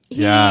 tiger.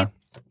 yeah.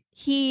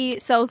 He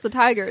sells the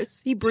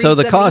tigers. He breeds So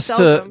the them, cost he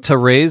sells them. to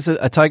raise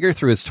a tiger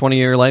through its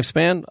 20-year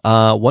lifespan,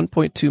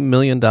 $1.2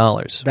 million.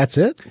 That's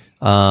it?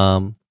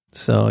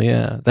 So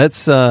yeah,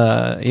 that's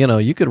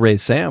you could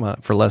raise Sam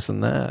for less than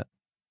that.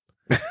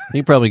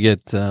 You probably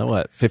get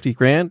what, 50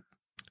 grand?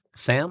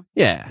 Sam?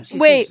 Yeah.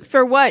 Wait,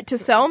 for what? To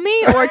sell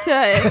me or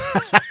to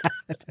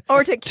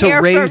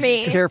care raise, for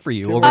me? to care for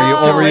you To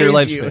over your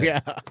raise you, lifespan.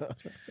 yeah.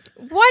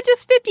 Why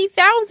just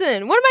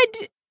 50,000? What do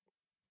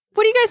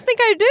you guys think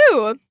I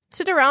do?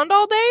 Sit around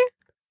all day?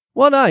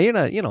 Well, no, you're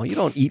not. You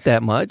don't eat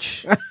that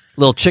much.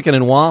 Little chicken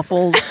and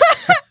waffles.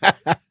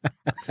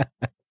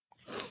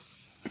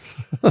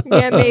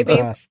 Yeah,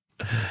 maybe.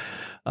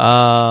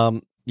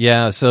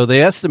 Yeah, so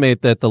they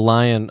estimate that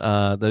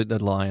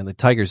the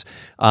tigers,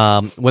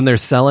 when they're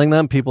selling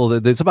them,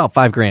 it's about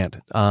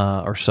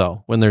 $5,000 or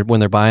so when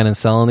they're buying and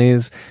selling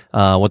these.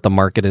 What the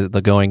market is,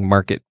 the going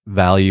market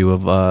value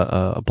of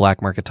a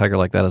black market tiger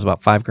like that is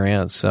about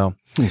 $5,000.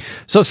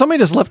 So somebody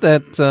just left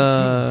that.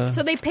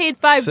 So they paid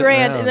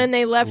 $5,000 and then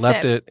they left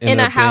it in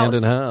a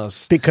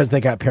house Because they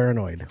got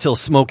paranoid. till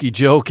Smokey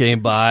Joe came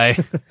by.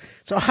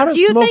 So how does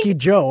Smokey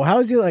Joe, how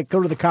does he like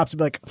go to the cops and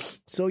be like,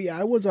 so yeah,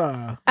 I was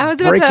about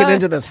breaking to-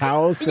 into this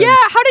house. And Yeah,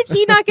 how did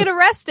he not get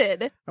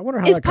arrested? I wonder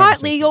how Is that pot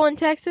conversation- legal in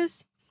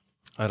Texas?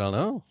 I don't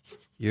know.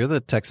 You're the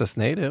Texas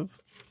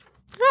native.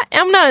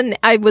 I'm not.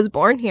 I was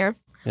born here.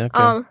 Okay.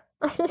 All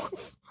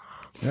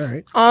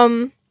right.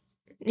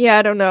 Yeah,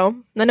 I don't know.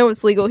 I know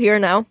it's legal here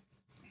now.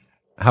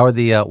 How are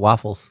the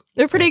waffles?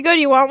 They're pretty good.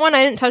 You want one?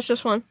 I didn't touch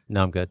this one.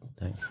 No, I'm good.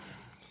 Thanks.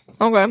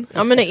 Okay,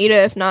 I'm gonna eat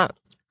it if not.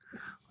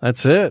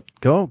 That's it.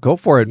 Go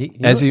for it.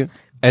 As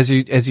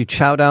you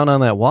chow down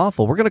on that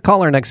waffle, we're gonna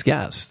call our next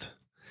guest.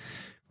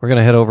 We're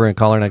gonna head over and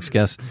call our next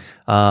guest,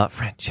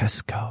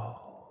 Francesco.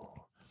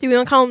 Do we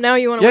want to call him now? Or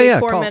you want to wait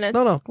 4 minutes?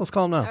 No, let's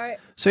call him now. All right.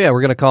 So yeah,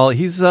 we're gonna call.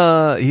 He's an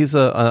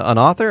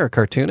author, a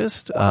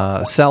cartoonist.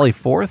 Sally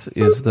Forth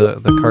is the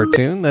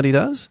cartoon that he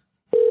does,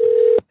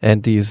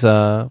 and he's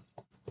got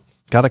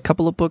a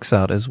couple of books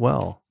out as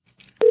well.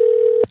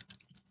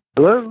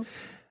 Hello.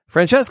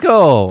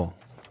 Francesco.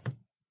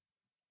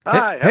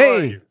 Hi. How Hey.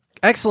 are you?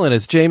 Excellent.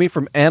 It's Jamie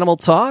from Animal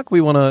Talk.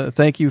 We want to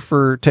thank you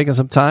for taking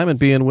some time and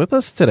being with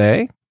us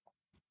today.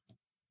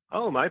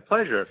 Oh, my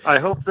pleasure. I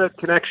hope the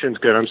connection's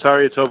good. I'm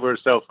sorry it's over a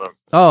cell phone.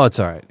 Oh, it's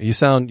all right. You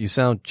sound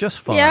just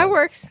fine. Yeah, it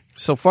works.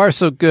 So far,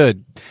 so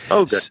good.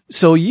 Oh, good.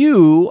 So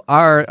you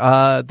are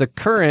the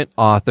current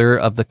author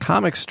of the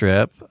comic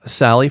strip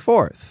Sally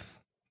Forth.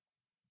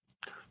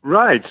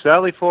 Right.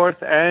 Sally Forth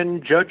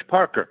and Judge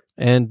Parker.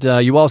 And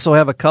you also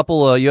have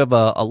you have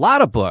a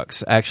lot of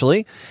books,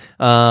 actually,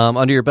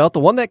 under your belt.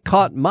 The one that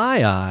caught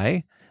my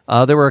eye,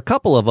 there were a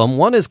couple of them.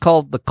 One is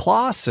called The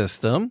Claw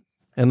System,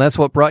 and that's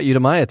what brought you to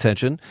my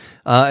attention.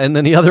 And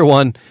then the other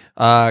one,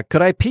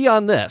 Could I Pee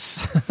on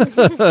This?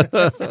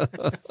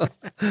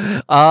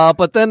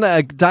 But then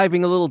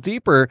diving a little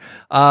deeper,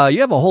 you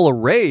have a whole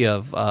array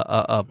of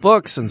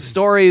books and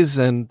stories,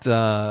 and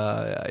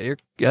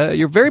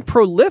you're very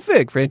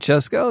prolific,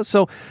 Francesco.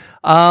 So,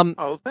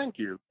 Oh, thank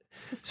you.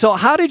 So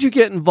how did you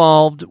get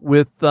involved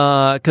with,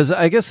 because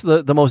I guess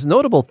the most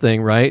notable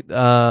thing, right,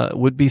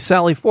 would be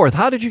Sally Forth.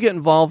 How did you get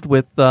involved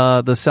with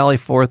the Sally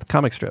Forth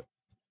comic strip?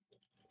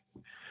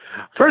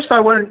 First, I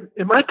wondered,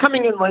 am I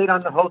coming in late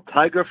on the whole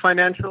Tiger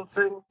financial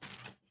thing?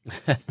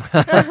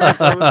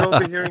 I was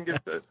overhearing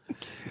it.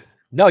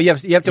 No, you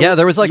have to. Yeah,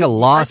 there was like a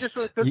lost.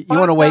 You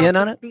want to weigh in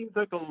on it? Seems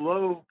like a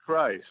low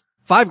price.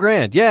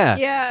 $5,000, yeah.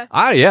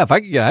 Yeah. Yeah, if I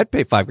could get, I'd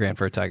pay $5,000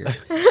 for a tiger.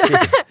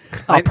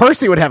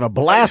 Percy would have a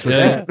blast with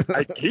that.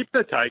 I'd keep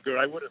the tiger.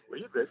 I wouldn't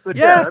leave it. But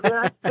Yeah.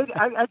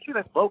 I actually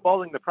like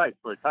lowballing the price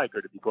for a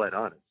tiger, to be quite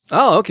honest.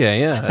 Oh, okay,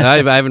 yeah.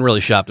 I haven't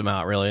really shopped them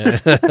out, really.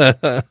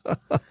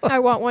 I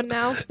want one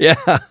now.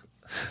 Yeah.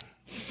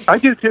 I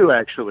do too,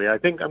 actually. I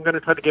think I'm going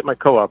to try to get my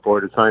co-op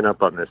board to sign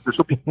up on this. This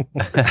will be.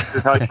 This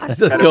is how I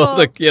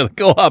The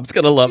co-op's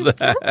going to love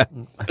that.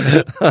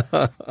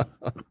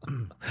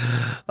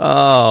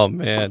 Oh,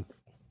 man.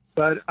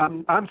 But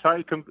I'm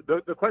sorry.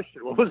 The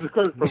question. What was the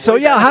question? So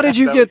yeah, how did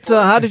you get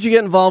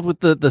involved with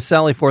the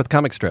Sally Forth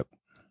comic strip?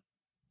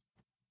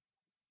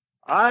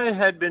 I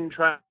had been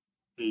trying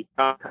the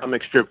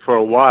comic strip for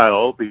a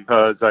while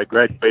because I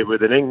graduated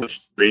with an English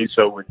degree,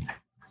 so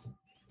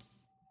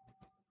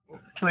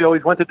actually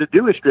always wanted to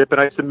do a strip, and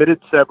I submitted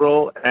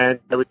several, and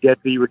I would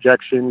get the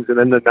rejections, and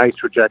then the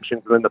nice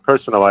rejections, and then the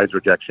personalized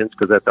rejections,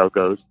 because that's how it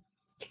goes.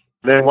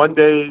 Then one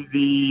day,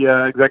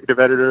 the executive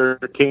editor,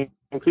 King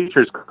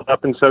Features, called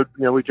up and said,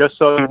 we just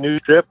saw a new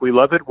strip. We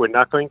love it. We're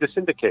not going to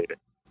syndicate it.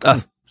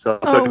 So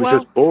he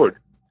was just bored.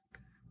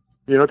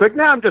 It's like,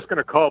 I'm just going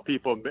to call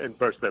people and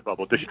burst their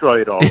bubble,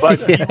 destroy it all. But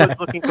he was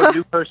looking for a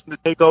new person to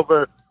take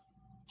over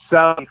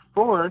Sally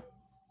Forth,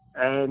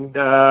 and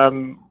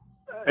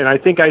I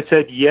think I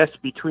said yes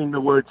between the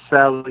words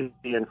Sally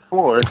and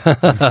Forth.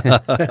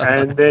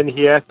 And then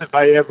he asked if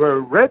I ever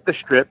read the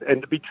strip,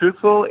 and to be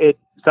truthful,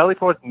 Sally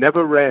Forth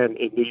never ran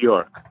in New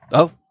York.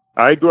 Oh.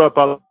 I grew up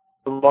on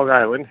Long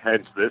Island,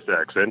 hence this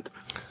accent.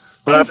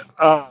 But,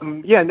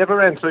 never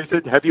ran. So he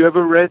said, have you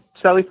ever read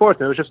Sally Forth?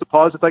 And it was just a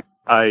pause. It's like,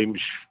 I'm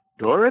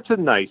sure it's a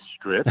nice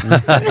strip.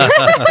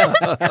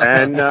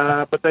 And,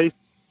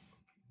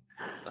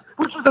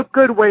 which is a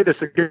good way to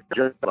secure a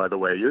job, by the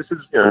way. This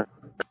is,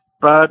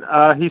 But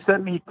he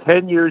sent me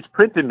 10 years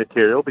printed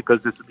material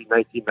because this would be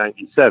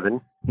 1997.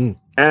 And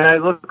I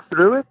looked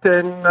through it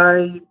and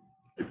I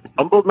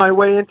stumbled my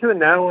way into it.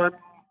 Now I'm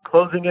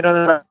closing in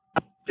on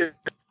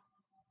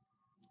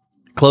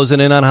Closing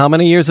in on how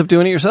many years of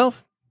doing it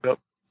yourself?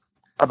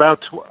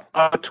 About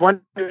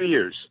 22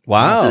 years.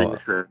 Wow.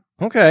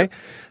 Okay.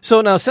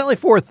 So now Sally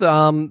Forth,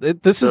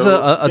 this is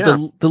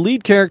the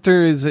lead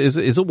character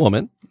is a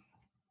woman,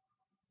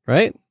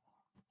 right?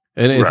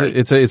 And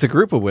it's a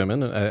group of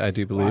women, I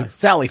do believe.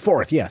 Sally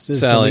Forth, yes,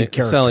 is the lead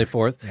character. Sally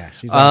Forth. Yeah,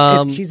 she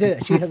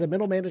has a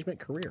middle management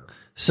career.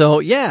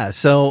 So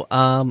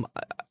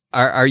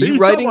are you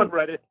writing? Someone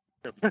read it.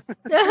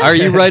 Are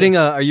you writing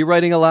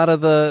a lot of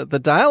the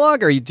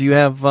dialogue? Or do you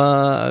have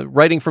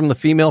writing from the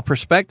female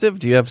perspective?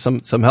 Do you have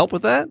some help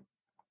with that?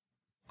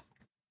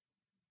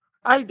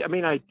 I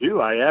do.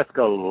 I ask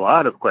a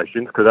lot of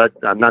questions because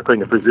I'm not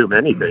going to presume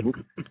anything.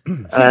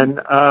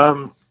 And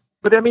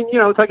but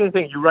it's like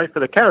anything. You write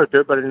for the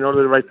character, but in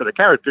order to write for the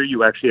character,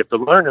 you actually have to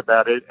learn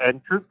about it.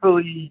 And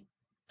truthfully,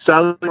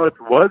 Sally Forth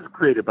was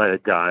created by a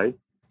guy.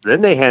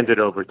 Then they handed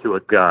over to a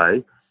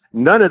guy.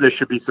 None of this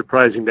should be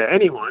surprising to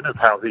anyone of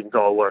how things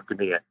all work in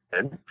the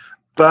end.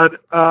 But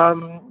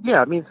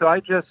so I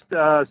just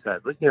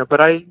sadly, I'm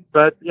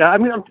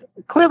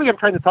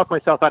trying to talk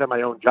myself out of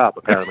my own job.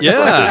 Apparently,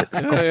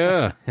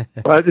 yeah.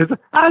 But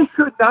I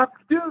should not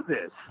do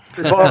this.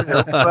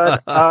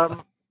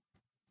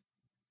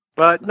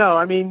 But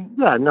no,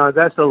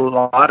 that's a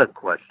lot of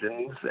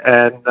questions,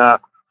 and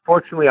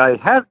fortunately, I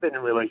have been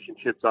in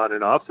relationships on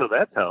and off, so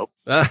that's helped.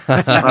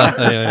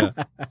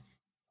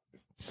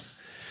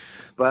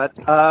 But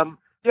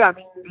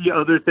the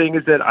other thing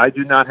is that I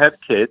do not have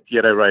kids,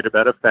 yet I write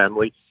about a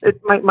family.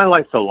 My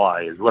life's a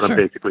lie, is what I'm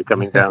basically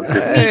coming down to.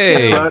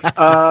 Hey. But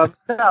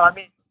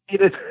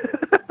it is.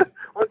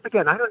 Once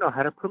again, I don't know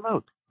how to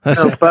promote.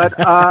 I've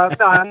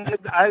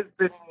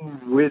been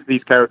with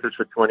these characters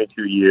for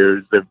 22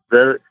 years.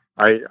 They're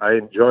I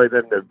enjoy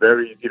them. They're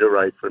very easy to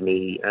write for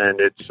me, and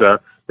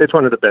it's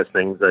one of the best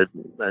things that's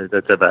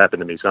ever happened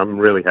to me. So I'm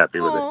really happy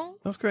with it.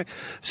 That's great.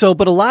 So,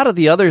 but a lot of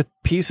the other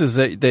pieces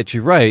that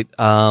you write,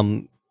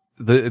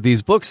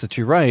 these books that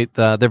you write,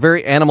 they're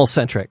very animal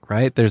centric,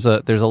 right? There's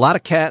a lot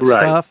of cat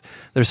stuff.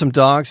 There's some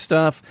dog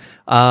stuff.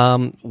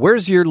 Where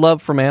do your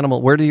love for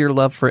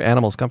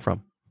animals come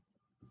from?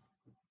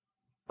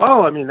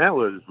 Oh, that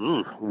was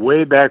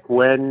way back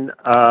when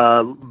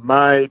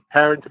my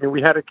parents,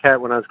 we had a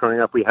cat when I was growing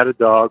up. We had a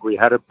dog. We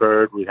had a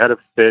bird. We had a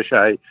fish.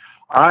 I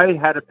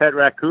had a pet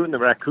raccoon. The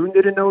raccoon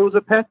didn't know it was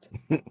a pet.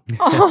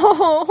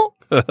 Oh.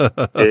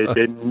 It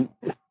didn't,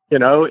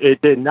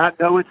 it did not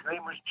know its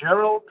name was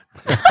Gerald.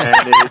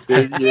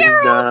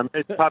 And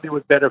it probably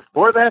was better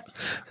for that.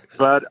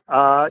 But,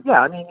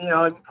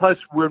 and plus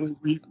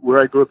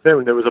where I grew up there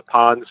was a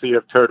pond, so you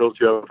have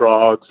turtles, you have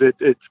frogs.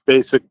 It's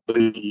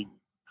basically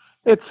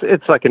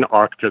it's like an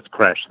ark just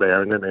crashed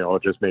there, and then they all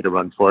just made a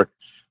run for it.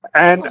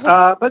 And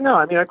but no,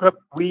 I mean, I grew up.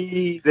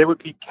 There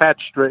would be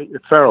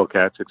feral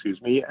cats,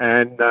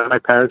 and my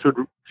parents would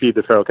feed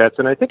the feral cats.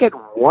 And I think at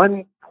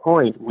one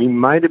point we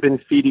might have been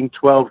feeding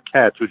 12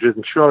 cats, which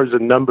I'm sure is a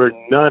number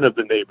none of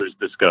the neighbors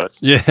discussed.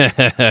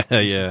 Yeah,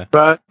 yeah.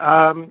 But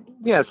so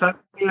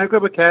I grew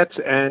up with cats,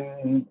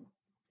 and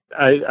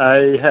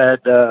I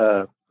had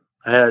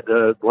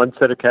one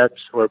set of cats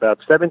for about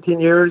 17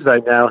 years. I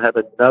now have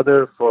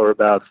another for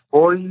about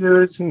 4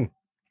 years, and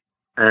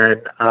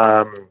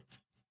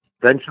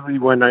eventually,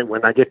 when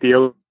I get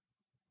the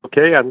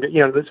okay,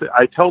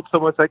 I told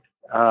someone, it's like,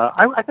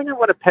 I think I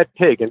want a pet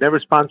pig, and their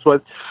response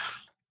was,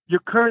 "You're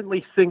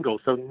currently single,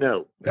 so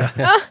no,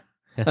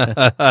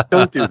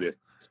 don't do this."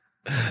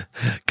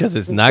 Because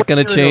it's not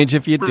going to change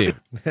if you do.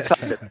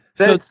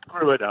 So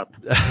screw it up.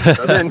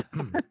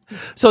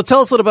 So tell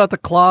us a little about the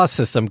claw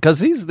system, because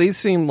these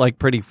seem like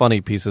pretty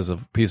funny pieces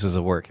of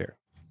work here.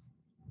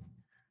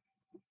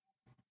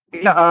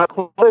 Yeah,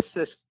 claw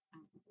system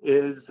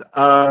is,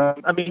 all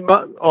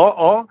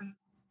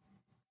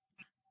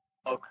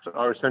books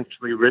are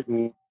essentially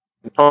written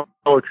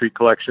poetry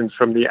collections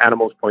from the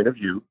animal's point of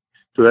view.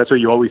 So that's what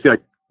you always see,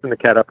 like in the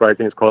Cat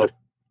Uprising, it's called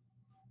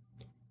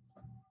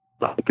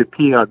I Could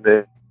Pee on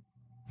This.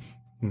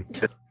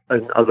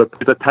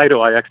 The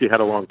title I actually had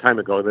a long time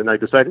ago, and then I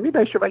decided maybe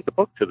I should write the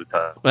book to the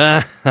title.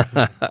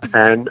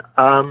 And,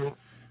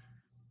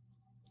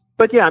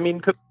 but yeah, I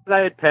mean, 'cause I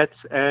had pets,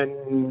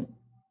 and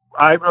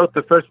I wrote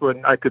the first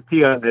one, I Could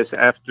Pee on This,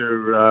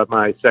 after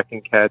my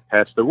second cat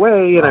passed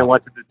away, and I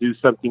wanted to do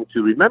something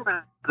to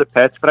remember the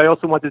pets, but I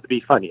also wanted it to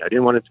be funny. I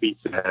didn't want it to be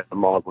sad or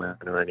maudlin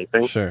or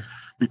anything. Sure.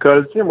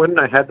 Because when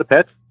I had the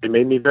pets, they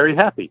made me very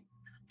happy.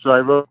 So I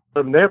wrote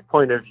from their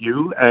point of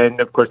view, and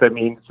of course that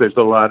means there's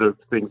a lot of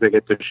things that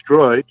get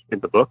destroyed in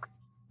the book.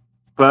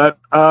 But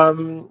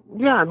again,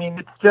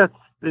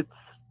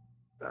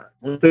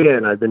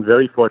 I've been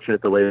very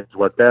fortunate the way it's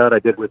worked out. I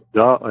did a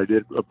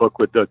book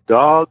with a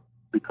dog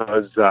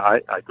because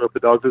I grew up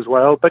with dogs as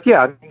well. But yeah,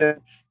 I mean,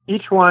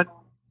 each one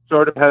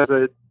sort of has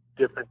a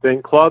different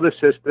thing. Claw the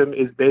System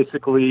is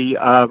basically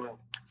a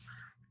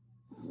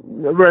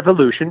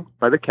revolution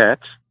by the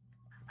cats.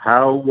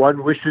 How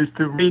one wishes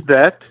to read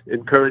that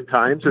in current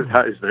times is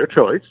their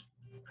choice.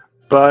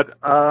 But,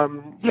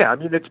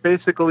 it's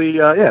basically,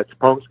 it's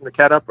poems from the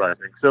Cat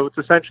Uprising. So it's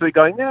essentially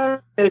going,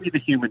 maybe the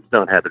humans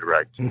don't have it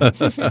right.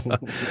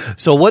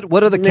 So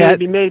what are the cats...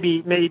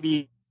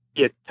 Maybe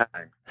it's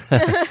time.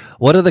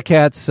 What are the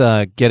cats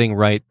getting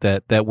right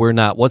that we're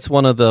not? What's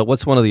one of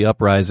the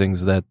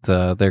uprisings that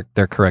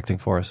they're correcting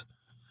for us?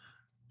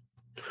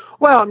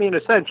 Well, I mean,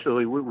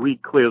 essentially, we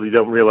clearly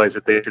don't realize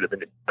that they should have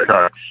been in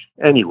charge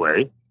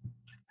anyway.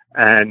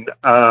 And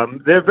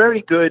they're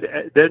very good.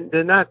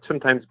 They're not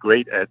sometimes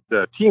great at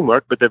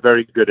teamwork, but they're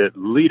very good at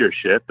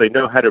leadership. They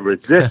know how to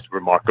resist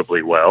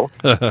remarkably well,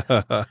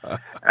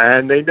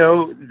 and they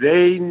know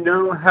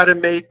how to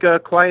make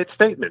quiet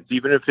statements,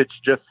 even if it's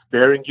just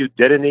staring you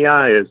dead in the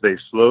eye as they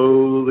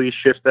slowly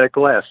shift that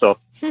glass off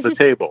the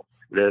table.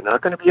 They're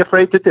not going to be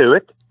afraid to do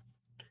it.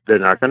 They're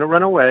not going to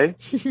run away,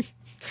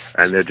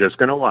 and they're just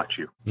going to watch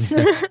you.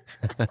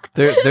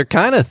 They're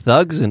kind of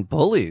thugs and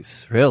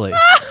bullies, really.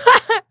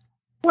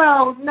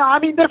 Well, no, I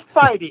mean, they're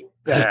fighting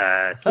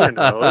back.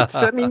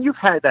 You've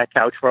had that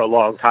couch for a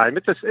long time.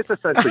 It's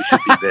essentially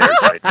should be theirs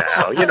right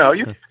now.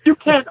 You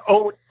can't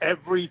own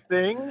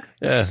everything.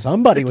 Yeah.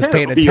 Somebody was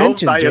paying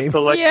attention, James.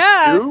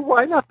 Yeah. You.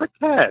 Why not the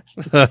cat?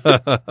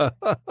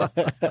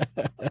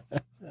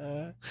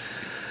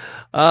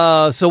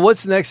 So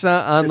what's next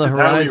on the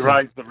horizon? How we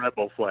rise the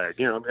rebel flag.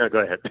 Go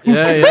ahead.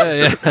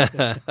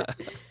 Yeah.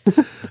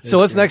 So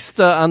what's next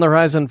on the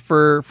horizon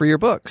for your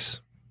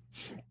books?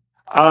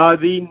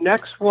 The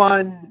next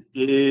one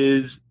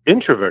is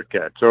Introvert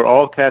Cats, or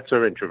All Cats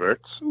Are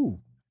Introverts, which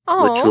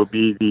will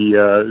be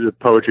the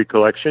poetry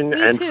collection.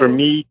 Me and too. For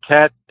me,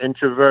 cat,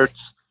 introverts,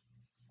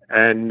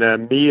 and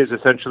me is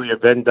essentially a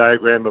Venn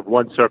diagram of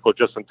one circle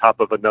just on top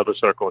of another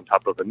circle on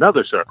top of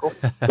another circle.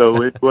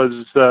 So it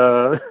was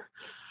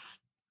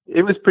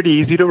pretty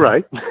easy to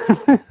write.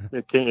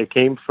 It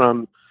came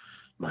from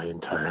my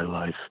entire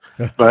life,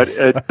 but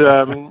so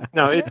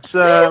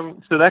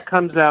that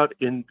comes out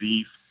in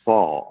the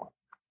fall.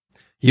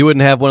 You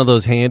wouldn't have one of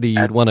those handy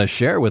you'd want to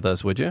share with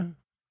us, would you?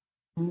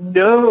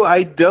 No,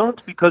 I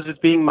don't, because it's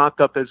being mocked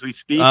up as we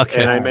speak,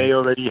 and I may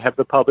already have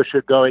the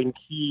publisher going,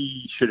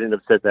 he shouldn't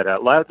have said that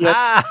out loud yet.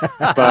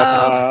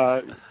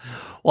 But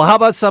well, how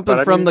about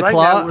something from the right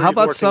claw? now How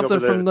about something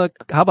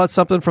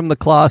from the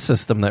claw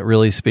system that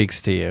really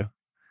speaks to you?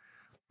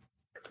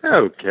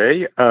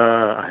 Okay,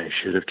 I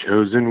should have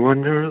chosen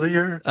one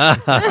earlier. This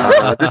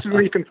is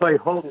where you can play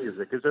hold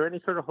music. Is there any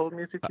sort of hold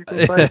music you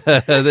can play?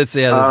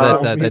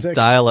 That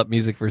dial-up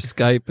music for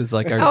Skype is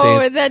like our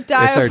dance. It's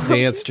our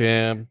dance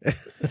jam.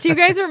 Do you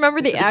guys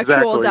remember the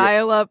actual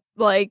dial-up,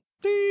 like...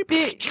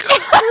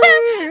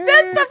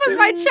 that stuff was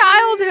my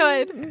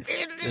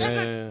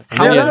childhood.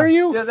 How old are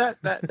you? Yeah, that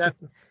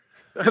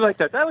I like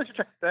that.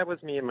 That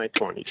was me in my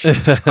 20s.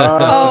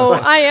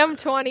 I am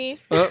 20.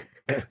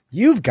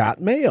 You've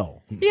got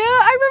mail. Yeah,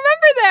 I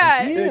remember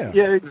that. Yeah.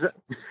 Yeah,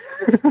 exactly.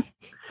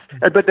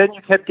 But then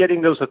you kept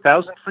getting those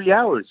 1,000 free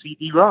hours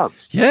CD-ROMs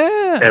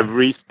Yeah.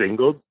 every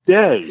single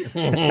day.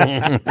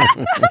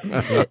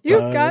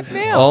 You've got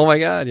mail. Oh my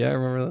God. Yeah, I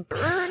remember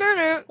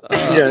that.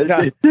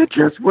 Yeah, it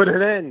just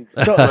wouldn't end.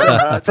 So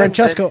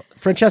Francesco,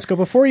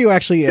 before you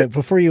actually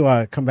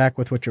come back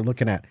with what you're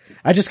looking at,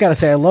 I just got to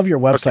say I love your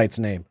website's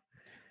name.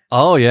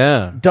 Oh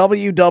yeah.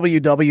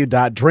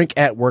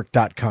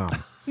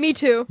 www.drinkatwork.com. Me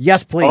too.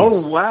 Yes,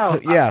 please. Oh, wow.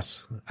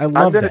 Yes, I I'm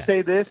love going to that.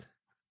 say this.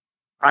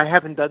 I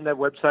haven't done that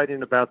website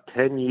in about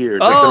 10 years.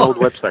 Oh. It's an old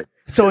website.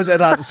 So is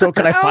it on? So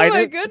can I Oh find my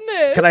it?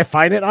 goodness. Can I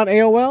find it on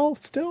AOL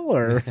still,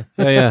 or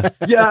Yeah.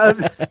 Yeah.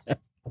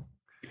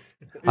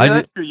 I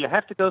That's true. You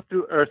have to go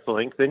through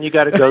Earthlink, then you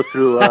got to go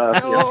through.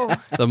 Oh.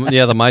 The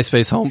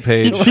MySpace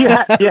homepage. You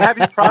have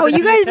your Prodigy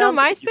you guys know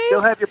account. You MySpace?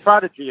 still have your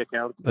Prodigy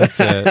account, That's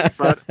it.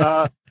 but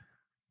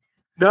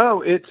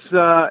no, it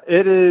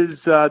is.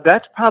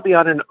 That's probably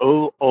on an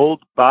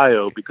old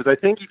bio because I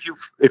think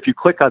if you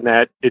click on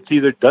that, it's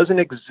either doesn't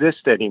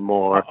exist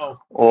anymore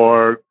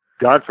or.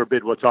 God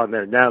forbid what's on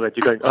there now that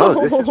you're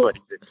going, this is what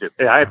he's into.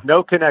 I have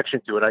no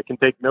connection to it. I can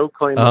take no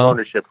claim of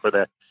ownership for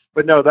that.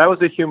 But no, that was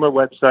a humor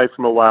website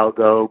from a while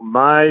ago.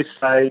 My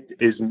site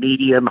is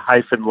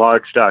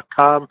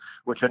medium-large.com,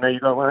 which I know you're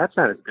going, well, that's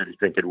not as good as you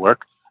think it'd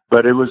work.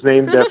 But it was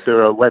named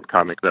after a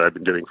webcomic that I've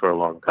been doing for a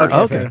long time.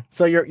 okay.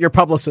 So your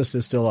publicist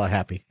is still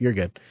happy. You're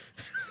good.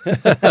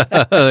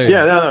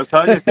 Yeah, no. So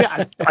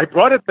I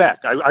brought it back.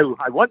 I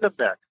want them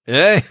back.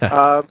 Yeah.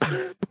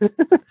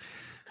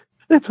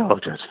 It's all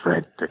just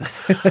frantic.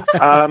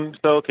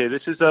 Okay,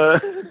 this is a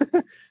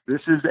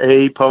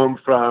poem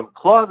from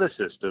Claw the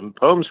System,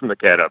 Poems from the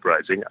Cat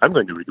Uprising. I'm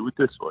going to read it with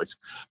this voice.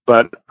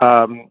 But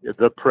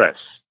the press,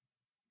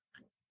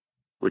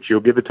 which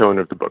you'll give the tone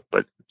of the book,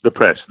 but the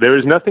press. There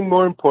is nothing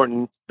more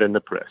important than the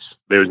press.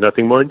 There is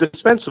nothing more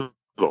indispensable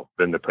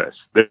than the press.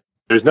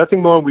 There's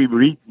nothing more we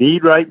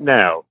need right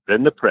now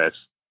than the press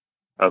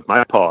of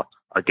my paw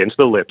against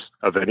the lips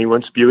of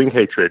anyone spewing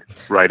hatred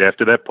right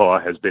after that paw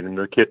has been in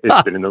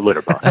the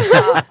litter box.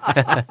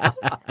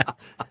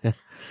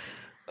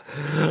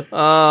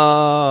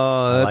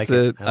 Oh, that's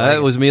it.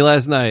 That was me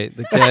last night.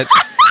 The cat.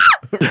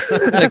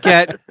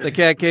 the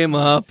cat came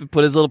up and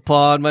put his little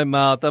paw in my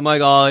mouth. I'm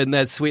like, oh, isn't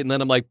that sweet? And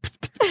then I'm like,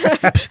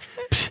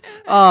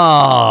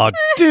 oh,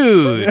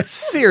 dude,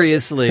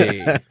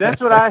 seriously.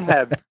 That's what I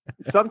have.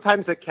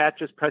 Sometimes the cat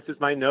just presses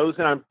my nose,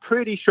 and I'm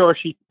pretty sure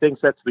she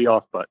thinks that's the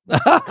off button.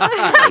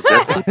 I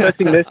just keep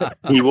pressing this,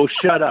 he will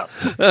shut up.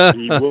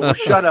 He will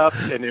shut up,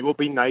 and it will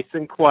be nice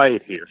and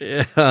quiet here.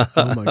 Yeah.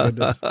 Oh my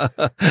goodness.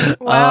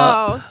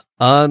 Wow.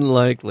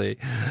 Unlikely.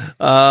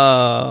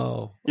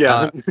 Oh.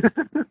 Yeah.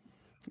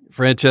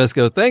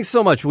 Francesco, thanks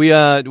so much. We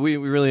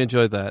really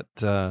enjoyed that.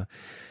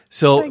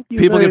 So Thank you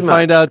people very can much.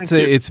 find out, Thank you.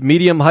 it's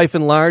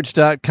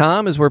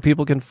medium-large.com is where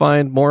people can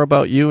find more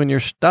about you and your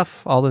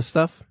stuff, all this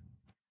stuff.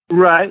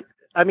 Right.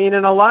 I mean,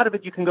 and a lot of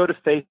it you can go to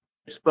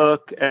Facebook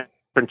and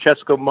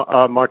Francesco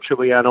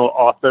Marciuliano,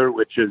 author,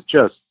 which is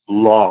just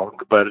long,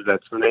 but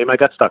that's the name I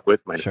got stuck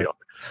with. Might Sure. be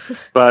author.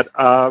 But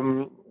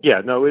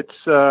yeah, no, it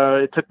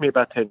took me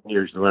about 10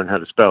 years to learn how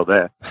to spell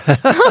that.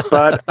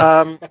 But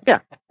yeah.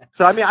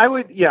 So I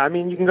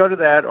mean, you can go to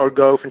that or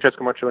go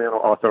Francesco Marciuliano,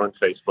 author on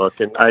Facebook.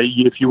 And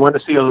if you want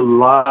to see a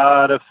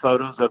lot of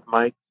photos of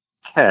my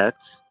cats.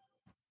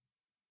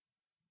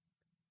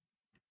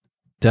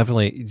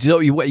 Definitely. Joe,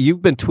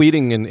 you've been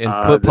tweeting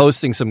and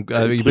posting some.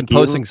 You've been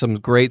posting some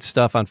great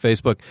stuff on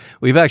Facebook.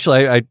 We've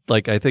actually, I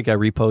think I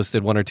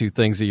reposted one or two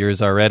things of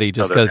yours already,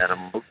 just because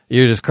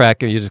you just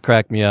crack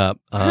me up.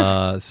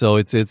 So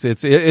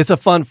it's a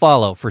fun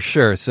follow for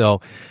sure. So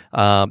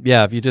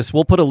yeah, if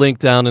we'll put a link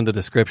down in the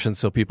description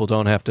so people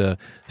don't have to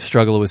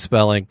struggle with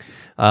spelling.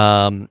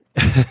 Yeah,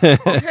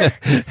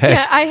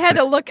 I had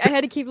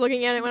to keep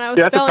looking at it when I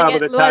was spelling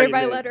it letter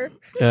by letter.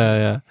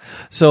 Yeah.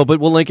 So, but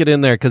we'll link it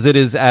in there because it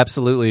is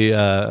absolutely,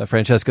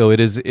 Francesco. It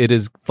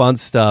is fun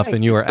stuff,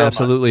 and you are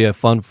absolutely a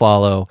fun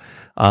follow.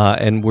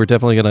 And we're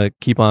definitely going to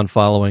keep on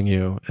following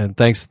you. And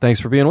thanks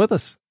for being with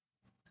us.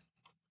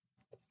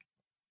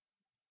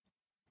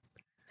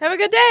 Have a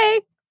good day.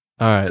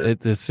 All right.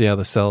 The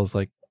cell's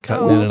like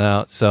cutting in and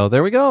out. So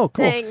there we go.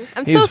 Cool. Dang.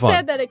 I'm He so was fun.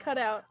 sad that it cut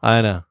out.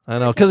 I know.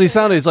 Because he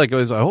sounded, he's like,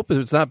 I hope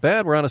it's not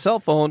bad. We're on a cell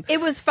phone. It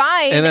was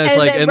fine. And then it's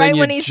like, and right then you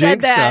when he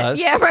said jinxed that.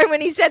 us. Yeah, right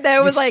when he said that,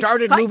 it was like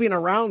started "Hi." moving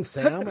around,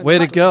 Sam. Way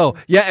to go.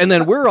 Yeah, and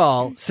then we're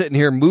all sitting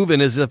here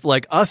moving as if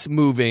like us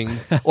moving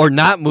or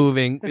not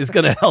moving is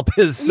going to help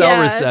his cell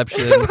Yeah.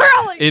 reception We're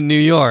all like- in New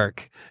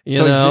York.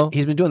 You know?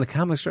 He's been doing the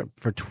comic strip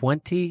for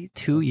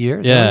 22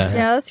 years. Yeah.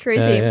 Yeah, that's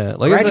crazy. Yeah.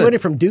 Like I said,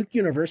 Graduated from Duke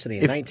University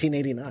in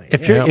 1989.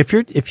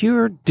 If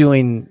you're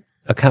doing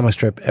a comic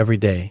strip every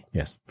day,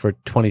 Yes. for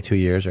 22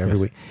 years or every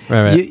week,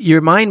 Right.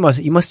 your mind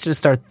must just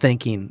start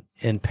thinking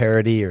in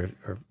parody or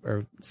I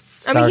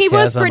mean, he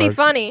was sarcasm pretty or-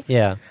 funny.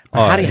 Yeah.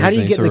 How do you these get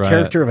things in the are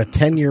character of a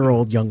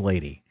 10-year-old young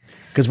lady?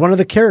 Because one of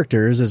the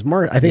characters is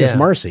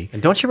Marcy.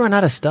 And don't you run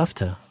out of stuff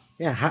to?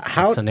 Yeah,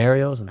 how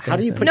scenarios and how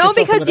do you things. put No, yourself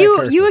into because that you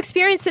character?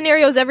 experience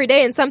scenarios every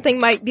day, and something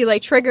might be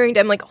like triggering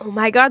to him. Like, oh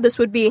my god, this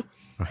would be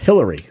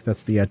Hillary,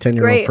 that's the 10-year-old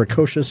Great.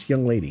 precocious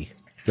young lady,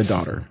 the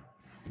daughter.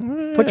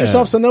 Put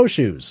yourselves in those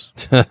shoes.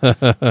 All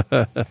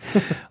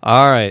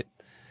right.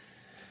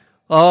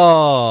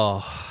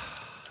 Oh,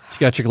 you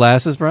got your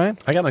glasses, Brian?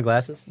 I got my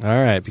glasses. All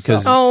right,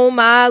 because oh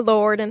my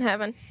Lord in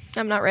heaven.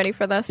 I'm not ready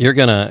for this. you're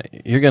gonna.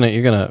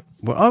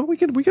 Well, oh, we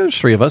got there's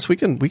three of us. We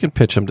can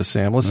pitch them to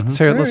Sam. Let's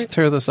tear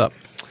this up.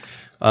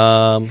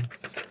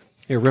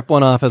 Here, rip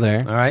one off of there.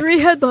 All right. 3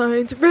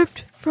 headlines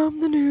ripped from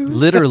the news.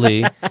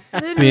 Literally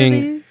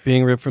Literally.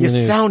 being ripped from You the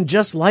news. sound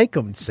just like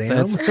them, Sam.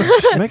 That's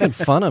you're making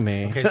fun of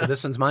me. Okay, so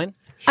this one's mine.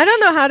 I don't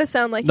know how to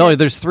sound like No, him.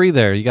 there's three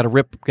there. You got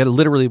to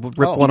literally rip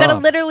Oh. one You gotta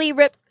off. literally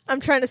rip. I'm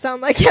trying to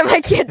sound like him.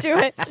 I can't do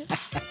it.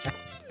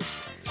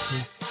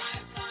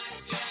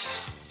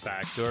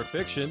 Fact or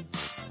fiction?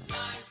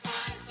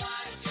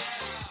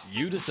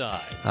 You decide.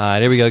 All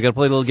right, here we go. Got to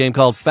play a little game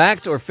called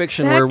Fact or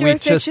Fiction, Fact where or we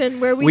fiction, just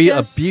where we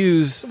just-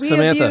 abuse We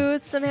Samantha.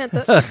 abuse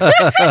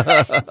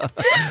Samantha.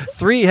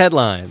 3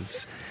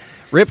 headlines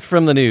ripped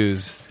from the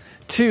news.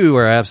 2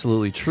 are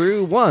absolutely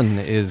true. 1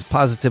 is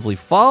positively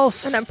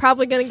false. And I'm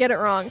probably gonna get it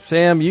wrong.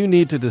 Sam, you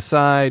need to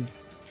decide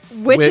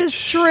Which is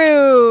Which-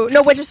 true?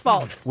 No, which is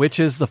false?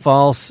 which is the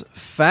false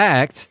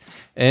fact.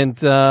 And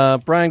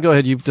Brian, go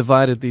ahead. You've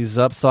divided these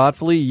up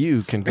thoughtfully.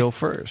 You can go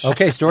first.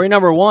 Okay, story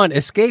number 1.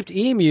 Escaped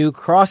emu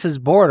crosses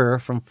border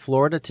from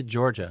Florida to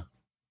Georgia.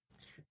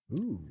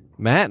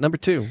 Matt, number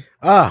 2.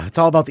 It's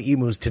all about the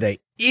emus today.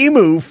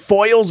 Emu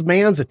foils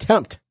man's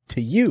attempt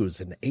to use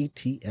an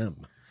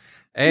ATM.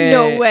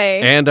 No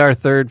way. And our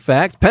third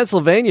fact,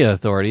 Pennsylvania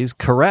authorities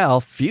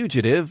corral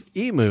fugitive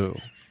emu.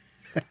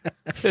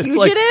 Fugitive?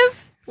 like-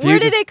 Where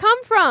Fugi- did it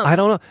come from? I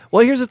don't know.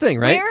 Well, here's the thing,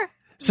 right? Where?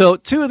 So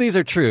 2 of these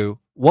are true.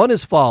 1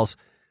 is false.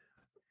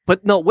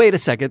 But no, wait a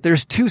second.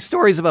 There's 2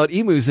 stories about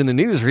emus in the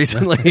news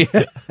recently.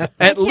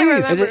 At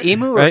least. Is it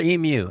emu Right? or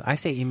emu? I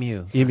say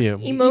emu. Emu.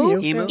 Emo?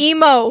 Emu.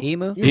 Emo.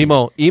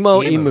 Emu.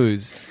 Emo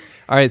emus.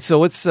 All right, so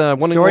what's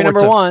Story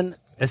number 1.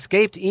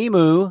 Escaped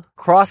emu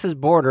crosses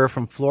border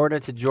from Florida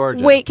to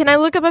Georgia. Wait, can I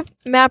look up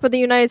a map of the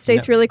United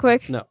States really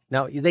quick? No.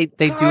 No, they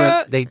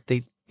do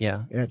they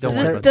yeah. Yeah, Don't does-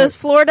 worry about Does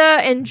Florida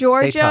and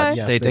Georgia touch.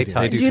 Yes, They they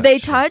touch. do. do they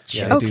touch?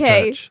 Yeah, they do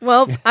Okay. touch.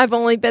 Well, I've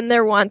only been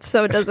there once,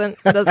 so it doesn't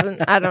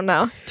I don't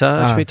know.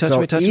 Touch me, touch so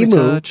me, touch emu- me,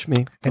 touch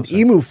me. An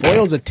emu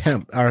foils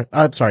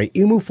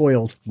emu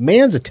foils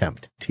man's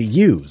attempt to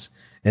use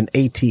an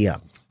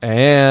ATM.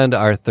 And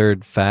our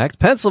third fact,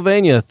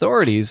 Pennsylvania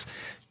authorities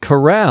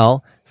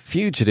corral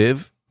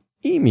fugitive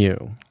emu.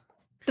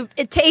 The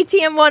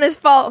ATM one is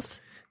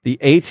false. The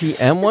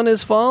ATM one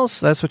is false?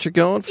 That's what you're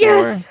going for?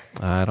 Yes.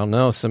 I don't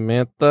know,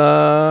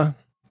 Samantha.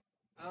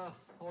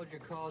 Hold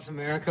your calls,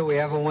 America. We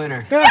have a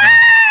winner.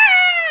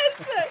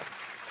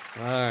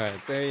 All right,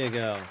 there you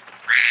go.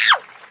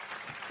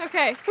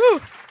 Okay.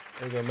 Whew.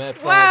 There you go, Matt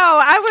Fox. Wow.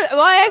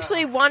 I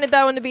actually wanted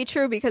that one to be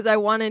true because I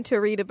wanted to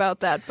read about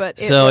that, but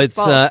So was it's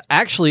false.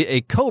 actually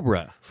a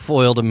cobra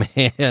foiled a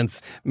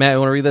man's. Matt, you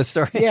want to read that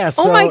story? Yeah.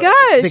 So Oh my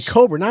gosh. The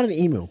cobra, not an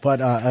emu, but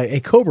a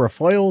cobra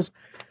foils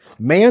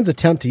man's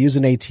attempt to use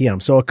an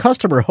ATM. So a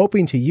customer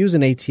hoping to use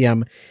an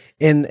ATM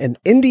in an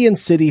Indian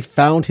city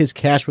found his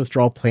cash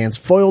withdrawal plans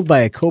foiled by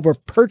a cobra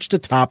perched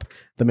atop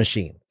the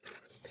machine.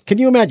 Can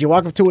you imagine? You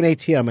walk up to an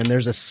ATM and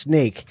there's a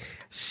snake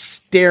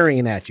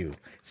staring at you.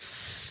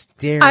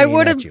 I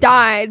would have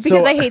died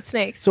because So- I hate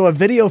snakes. So a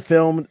video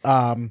filmed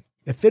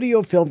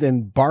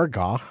in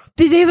Bargaw.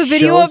 Did they have a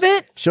video of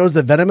it? Shows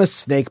the venomous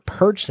snake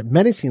perched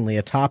menacingly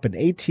atop an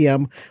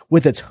ATM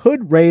with its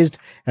hood raised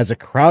as a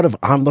crowd of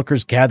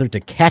onlookers gathered to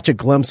catch a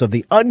glimpse of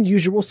the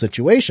unusual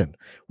situation.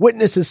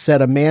 Witnesses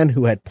said a man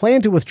who had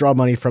planned to withdraw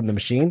money from the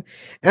machine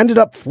ended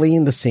up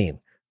fleeing the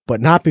scene,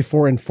 but not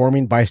before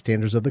informing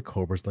bystanders of the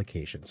cobra's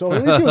location. So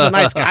at least he was a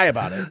nice guy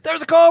about it.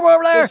 There's a cobra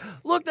over there.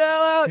 Look the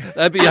hell out.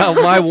 That'd be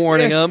my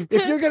warning him.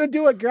 If you're going to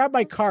do it, grab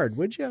my card,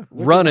 would you?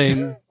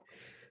 Running.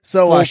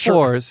 So, full Sur-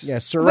 force. Yeah,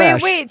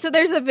 Suresh. Wait. So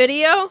there's a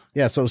video?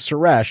 Yeah, so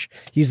Suresh,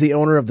 he's the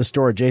owner of the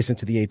store adjacent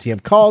to the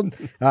ATM called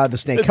the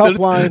Snake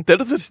Helpline. There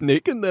is a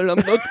snake in there. I'm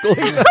not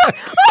going.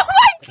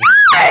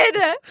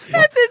 God,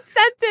 that's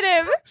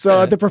insensitive.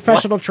 So the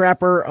professional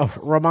trapper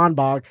Raman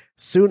Bog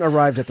soon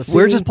arrived at the scene.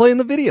 We're just playing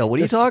the video. What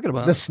are you The- talking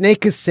about? The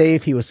snake is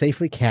safe. He was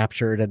safely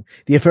captured, and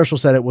the official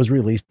said it was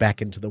released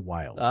back into the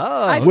wild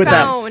I Oh. with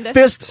found. a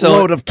fist So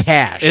load of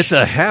cash. It's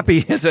a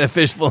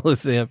fistful of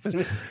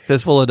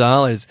fistful of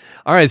dollars.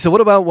 All right. So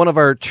what about one of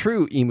our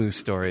true emu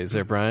stories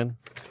there, Brian?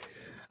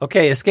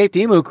 Okay, escaped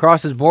emu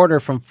crosses border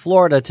from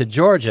Florida to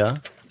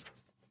Georgia.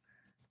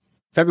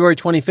 February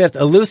 25th,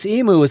 a loose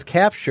emu was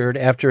captured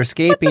after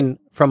escaping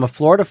from a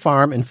Florida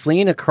farm and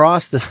fleeing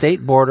across the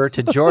state border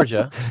to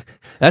Georgia,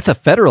 That's a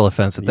federal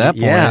offense at that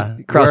point. Yeah.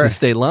 Crossing Where-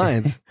 state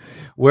lines.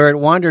 where it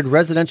wandered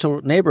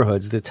residential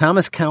neighborhoods. The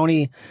Thomas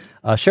County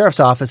Sheriff's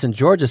Office in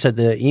Georgia said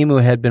the emu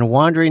had been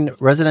wandering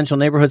residential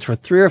neighborhoods for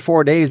 3 or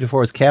 4 days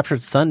before it was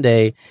captured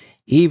Sunday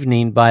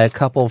evening by a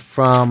couple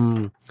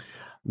from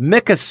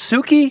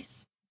Miccosukee,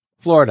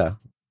 Florida.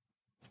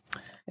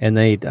 and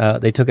they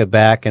took it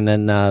back, and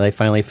then they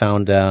finally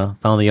found the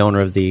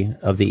owner of the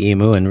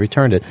emu and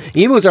returned it.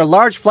 Emus are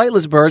large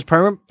flightless birds,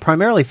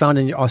 primarily found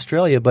in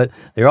Australia, but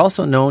they're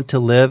also known to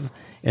live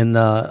in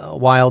the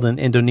wild in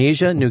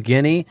Indonesia, New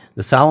Guinea,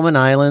 the Solomon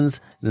Islands,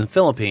 and the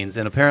Philippines,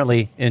 and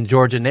apparently in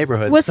Georgia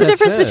neighborhoods. What's the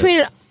difference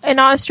between an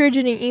ostrich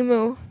and an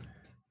emu?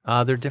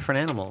 They're different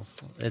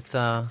animals. It's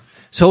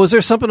So was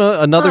there something,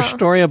 another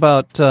story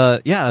about,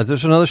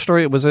 there's another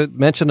story. Was it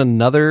mentioned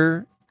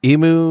another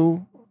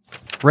emu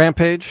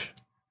rampage?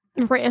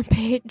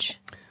 Rampage.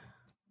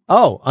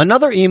 Oh,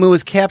 another emu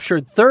was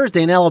captured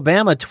Thursday in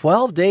Alabama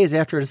 12 days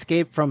after it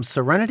escaped from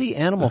Serenity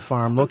Animal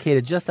Farm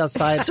located just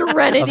outside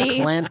Serenity.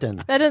 of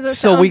Clanton. That doesn't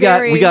So sound we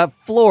very got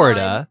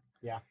Florida.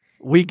 Yeah.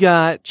 We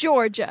got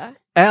Georgia.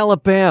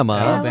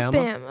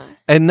 Alabama.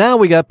 And now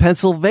we got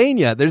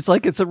Pennsylvania. There's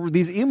like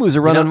these emus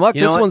are running amok.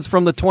 This one's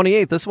from the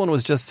 28th. This one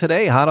was just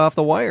today, hot off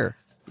the wire.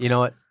 You know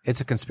what? It's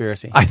a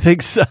conspiracy. I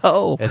think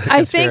so. It's a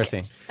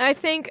conspiracy. I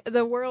think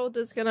the world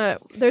is there's gonna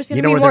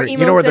You know be more where emos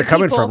you know where they're than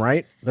coming people. from,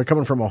 right? They're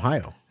coming from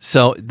Ohio.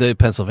 So the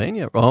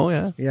Pennsylvania. Oh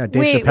yeah. Yeah,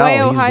 Dave Wait, why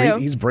Chappelle. Ohio?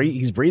 He's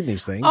breeding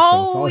these things. Oh,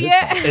 so it's all his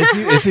yeah.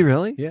 fault. Is he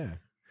really? Yeah.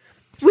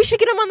 We should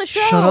get him on the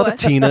show. Shut up,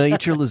 Tina.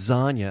 Eat your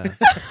lasagna.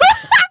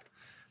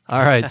 All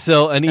right.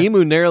 So an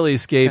emu narrowly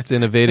escaped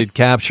and evaded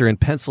capture in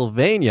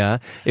Pennsylvania.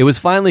 It was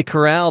finally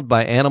corralled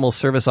by animal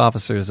service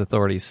officers,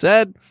 authorities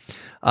said.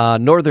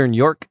 Northern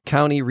York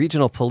County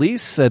Regional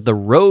Police said the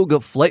rogue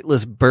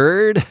flightless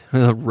bird,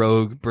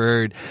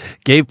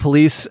 gave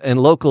police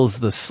and locals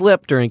the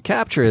slip during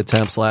capture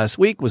attempts last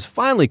week, was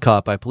finally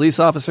caught by police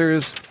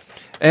officers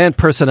and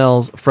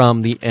personnel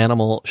from the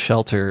animal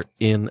shelter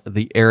in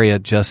the area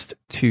just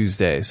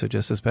Tuesday. So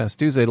just this past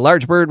Tuesday, the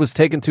large bird was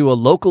taken to a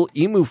local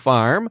emu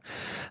farm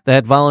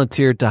that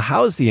volunteered to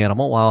house the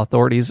animal while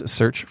authorities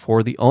search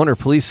for the owner.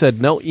 Police said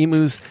no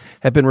emus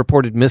have been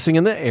reported missing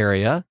in the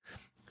area.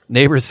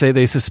 Neighbors say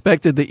they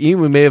suspected the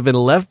emu may have been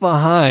left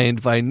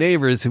behind by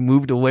neighbors who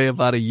moved away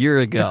about a year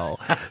ago.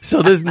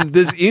 So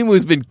this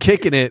emu's been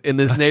kicking it in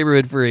this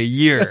neighborhood for a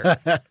year.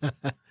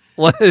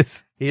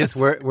 He just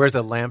wears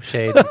a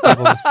lampshade. And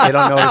people they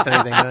don't notice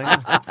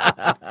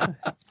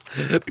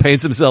anything.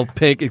 Paints himself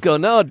pink and go,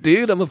 no,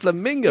 dude, I'm a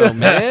flamingo,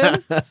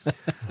 man.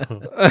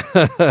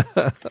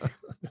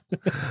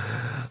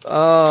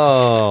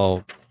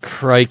 Oh,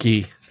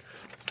 crikey.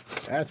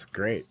 That's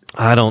great.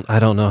 I don't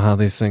know how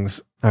these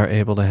things are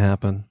able to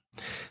happen.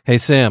 Hey,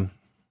 Sam.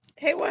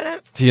 Hey, what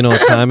up? Do you know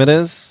what time it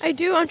is? I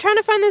do. I'm trying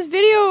to find this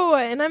video,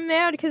 and I'm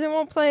mad because it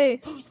won't play.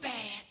 Who's bad?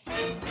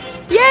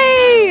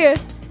 Yay!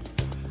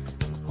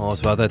 Oh,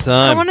 it's about that I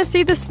time. want to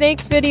see the snake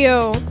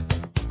video.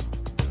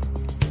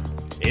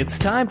 It's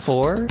time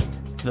for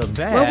the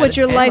bad. What would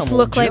your life animal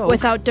look like joke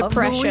without of the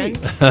depression? week.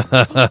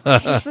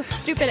 It's a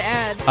stupid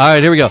ad. All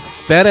right, here we go.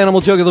 Bad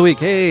animal joke of the week.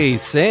 Hey,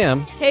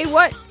 Sam. Hey,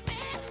 what?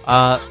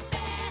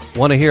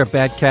 Want to hear a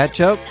bad cat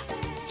joke?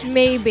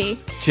 Maybe.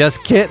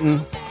 Just kidding.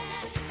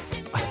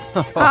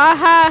 Ha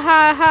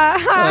ha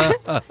ha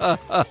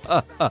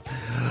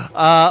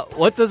ha.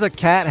 What does a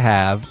cat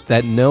have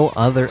that no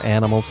other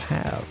animals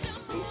have?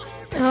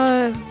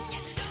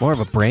 It's more of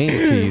a brain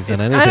tease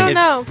than anything. I don't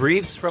know. It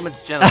breathes from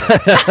its genitals.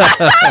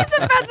 I was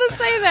about to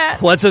say that.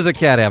 What does a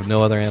cat have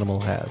no other animal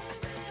has?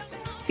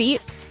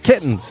 Feet.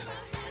 Kittens.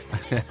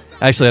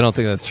 Actually, I don't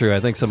think that's true. I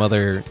think some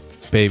other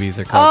babies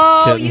are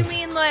called kittens.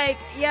 You mean like,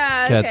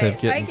 yeah, Cats okay. have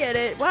kittens. I get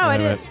it. Wow, I Yeah,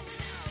 didn't. right.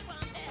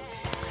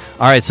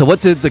 All right, so what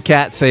did the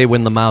cat say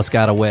when the mouse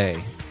got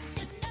away?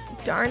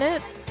 Darn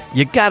it.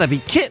 You gotta be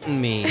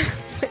kidding me.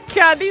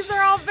 God, these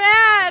are all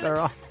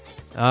bad.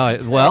 Oh,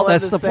 well,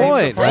 that's the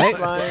point, right?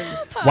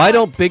 Why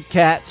don't big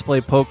cats play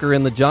poker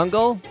in the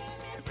jungle?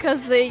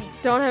 Because they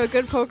don't have a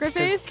good poker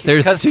face?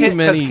 There's too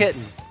many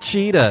kitten.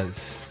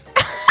 cheetahs.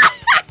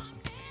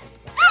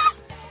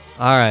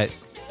 All right,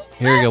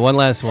 here we go. One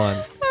last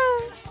one.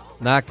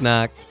 Knock,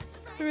 knock.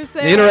 Who's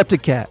there? The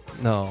interrupted cat.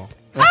 No.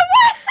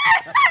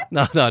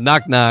 No,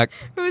 knock, knock.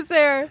 Who's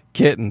there?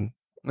 Kitten.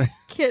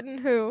 Kitten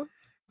who?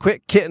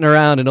 Quit kidding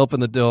around and open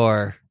the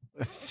door.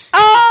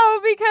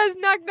 Oh, because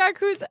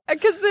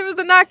because there was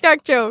a knock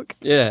knock joke.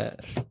 Yeah.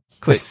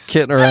 Quit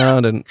kidding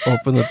around and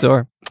open the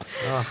door.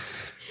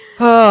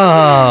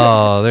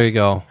 Oh, there you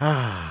go.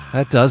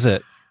 That does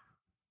it.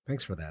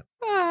 Thanks for that.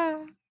 Ah.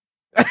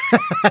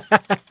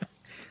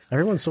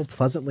 Everyone's so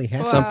pleasantly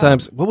happy. Wow.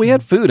 Sometimes, well, we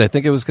had food. I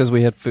think it was because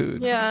we had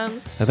food. Yeah.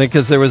 I think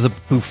because there was a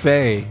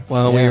buffet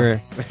while we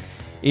were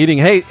eating.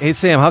 Hey,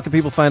 Sam, how can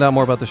people find out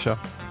more about the show?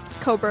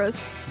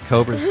 Cobras.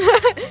 Cobras.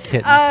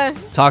 Kittens.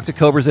 Talk to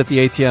Cobras at the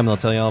ATM. They'll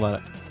tell you all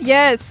about it.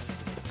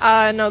 Yes.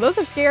 No, those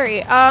are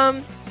scary.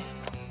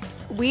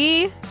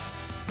 We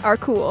are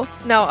cool.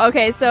 No,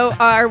 okay, so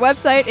our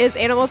website is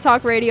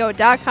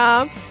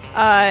animaltalkradio.com,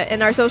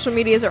 and our social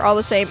medias are all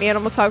the same.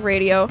 Animal Talk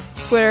Radio,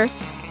 Twitter,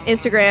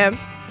 Instagram,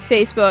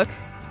 Facebook.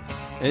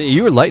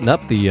 You were lighting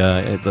up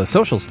the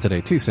socials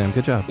today, too, Sam.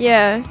 Good job.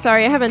 Yeah,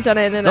 sorry, I haven't done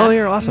it in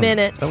you're a awesome.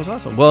 minute. That was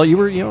awesome. Well, you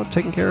were,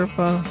 taking care of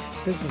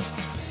business.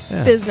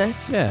 Yeah.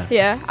 Business. Yeah.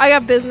 Yeah, I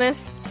got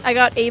business. I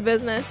got a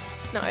business.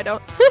 No, I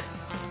don't.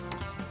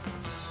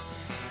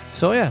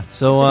 So yeah,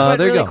 Just went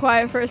there you really go.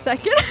 quiet for a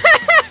second.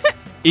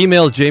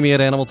 Email Jamie at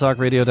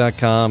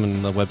animaltalkradio.com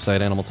and the website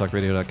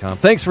animaltalkradio.com.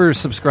 Thanks for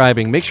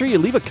subscribing. Make sure you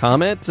leave a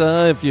comment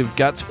if you've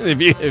got if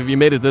you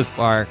made it this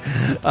far.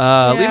 Leave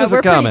us a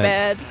we're comment. pretty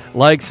bad.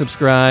 Like,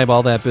 subscribe,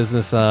 all that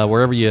business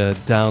wherever you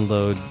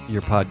download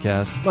your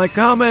podcast. My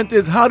comment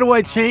is, how do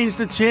I change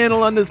the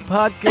channel on this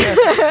podcast?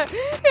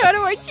 How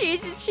do I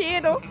change the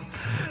channel?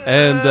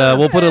 And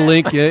we'll put a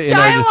link in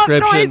our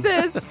description.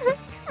 Noises.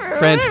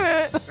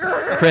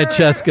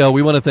 Francesco,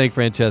 we want to thank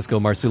Francesco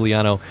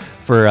Marciuliano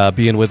for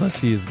being with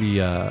us. He's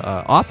the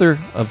author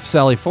of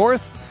Sally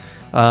Forth,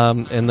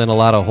 and then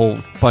a whole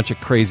bunch of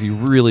crazy,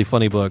 really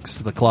funny books.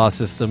 The Claw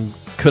System,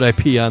 Could I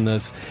Pee on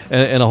This,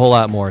 and a whole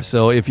lot more.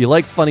 So if you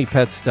like funny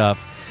pet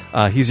stuff,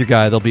 he's your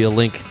guy. There'll be a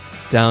link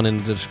down in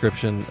the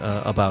description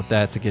about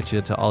that to get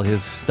you to all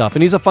his stuff.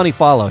 And he's a funny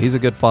follow. He's a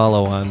good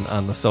follow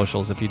on the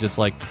socials if you just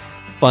like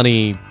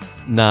funny,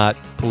 not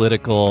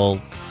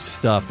political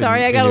stuff.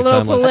 Sorry, in I got a your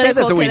little timeline. political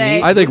that's what we today.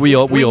 need. I think we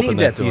We open need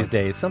that that door. these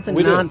days. Something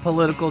We do.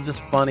 non-political,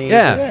 just funny.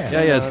 Yeah, Just,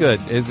 it's good.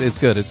 It's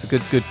good. It's a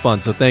good fun.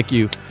 So thank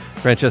you,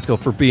 Francesco,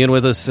 for being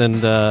with us,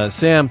 and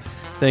Sam,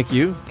 thank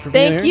you for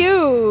being Thank here.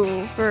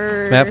 you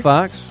for Matt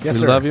Fox. Yes, we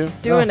sir. love you.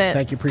 doing it.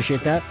 Thank you.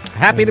 Appreciate that.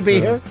 Happy to be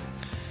here.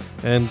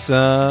 And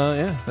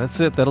yeah, that's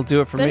it. That'll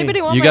do it for Does me.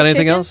 anybody want You my got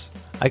anything chicken? else?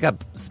 I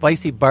got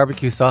spicy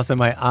barbecue sauce in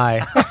my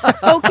eye.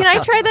 Oh, can I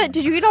try that?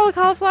 Did you eat all the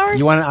cauliflower?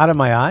 You want it out of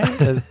my eye?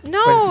 The spicy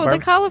No, the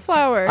barbe-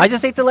 cauliflower. I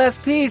just ate the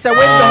last piece. I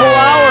waited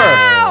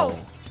the whole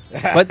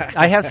hour. But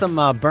I have some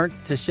burnt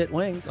to shit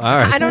wings. All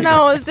right. I don't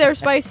know if they're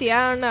spicy.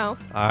 I don't know.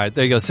 All right.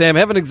 There you go. Sam,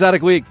 have an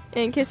exotic week.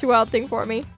 And kiss your wild thing for me.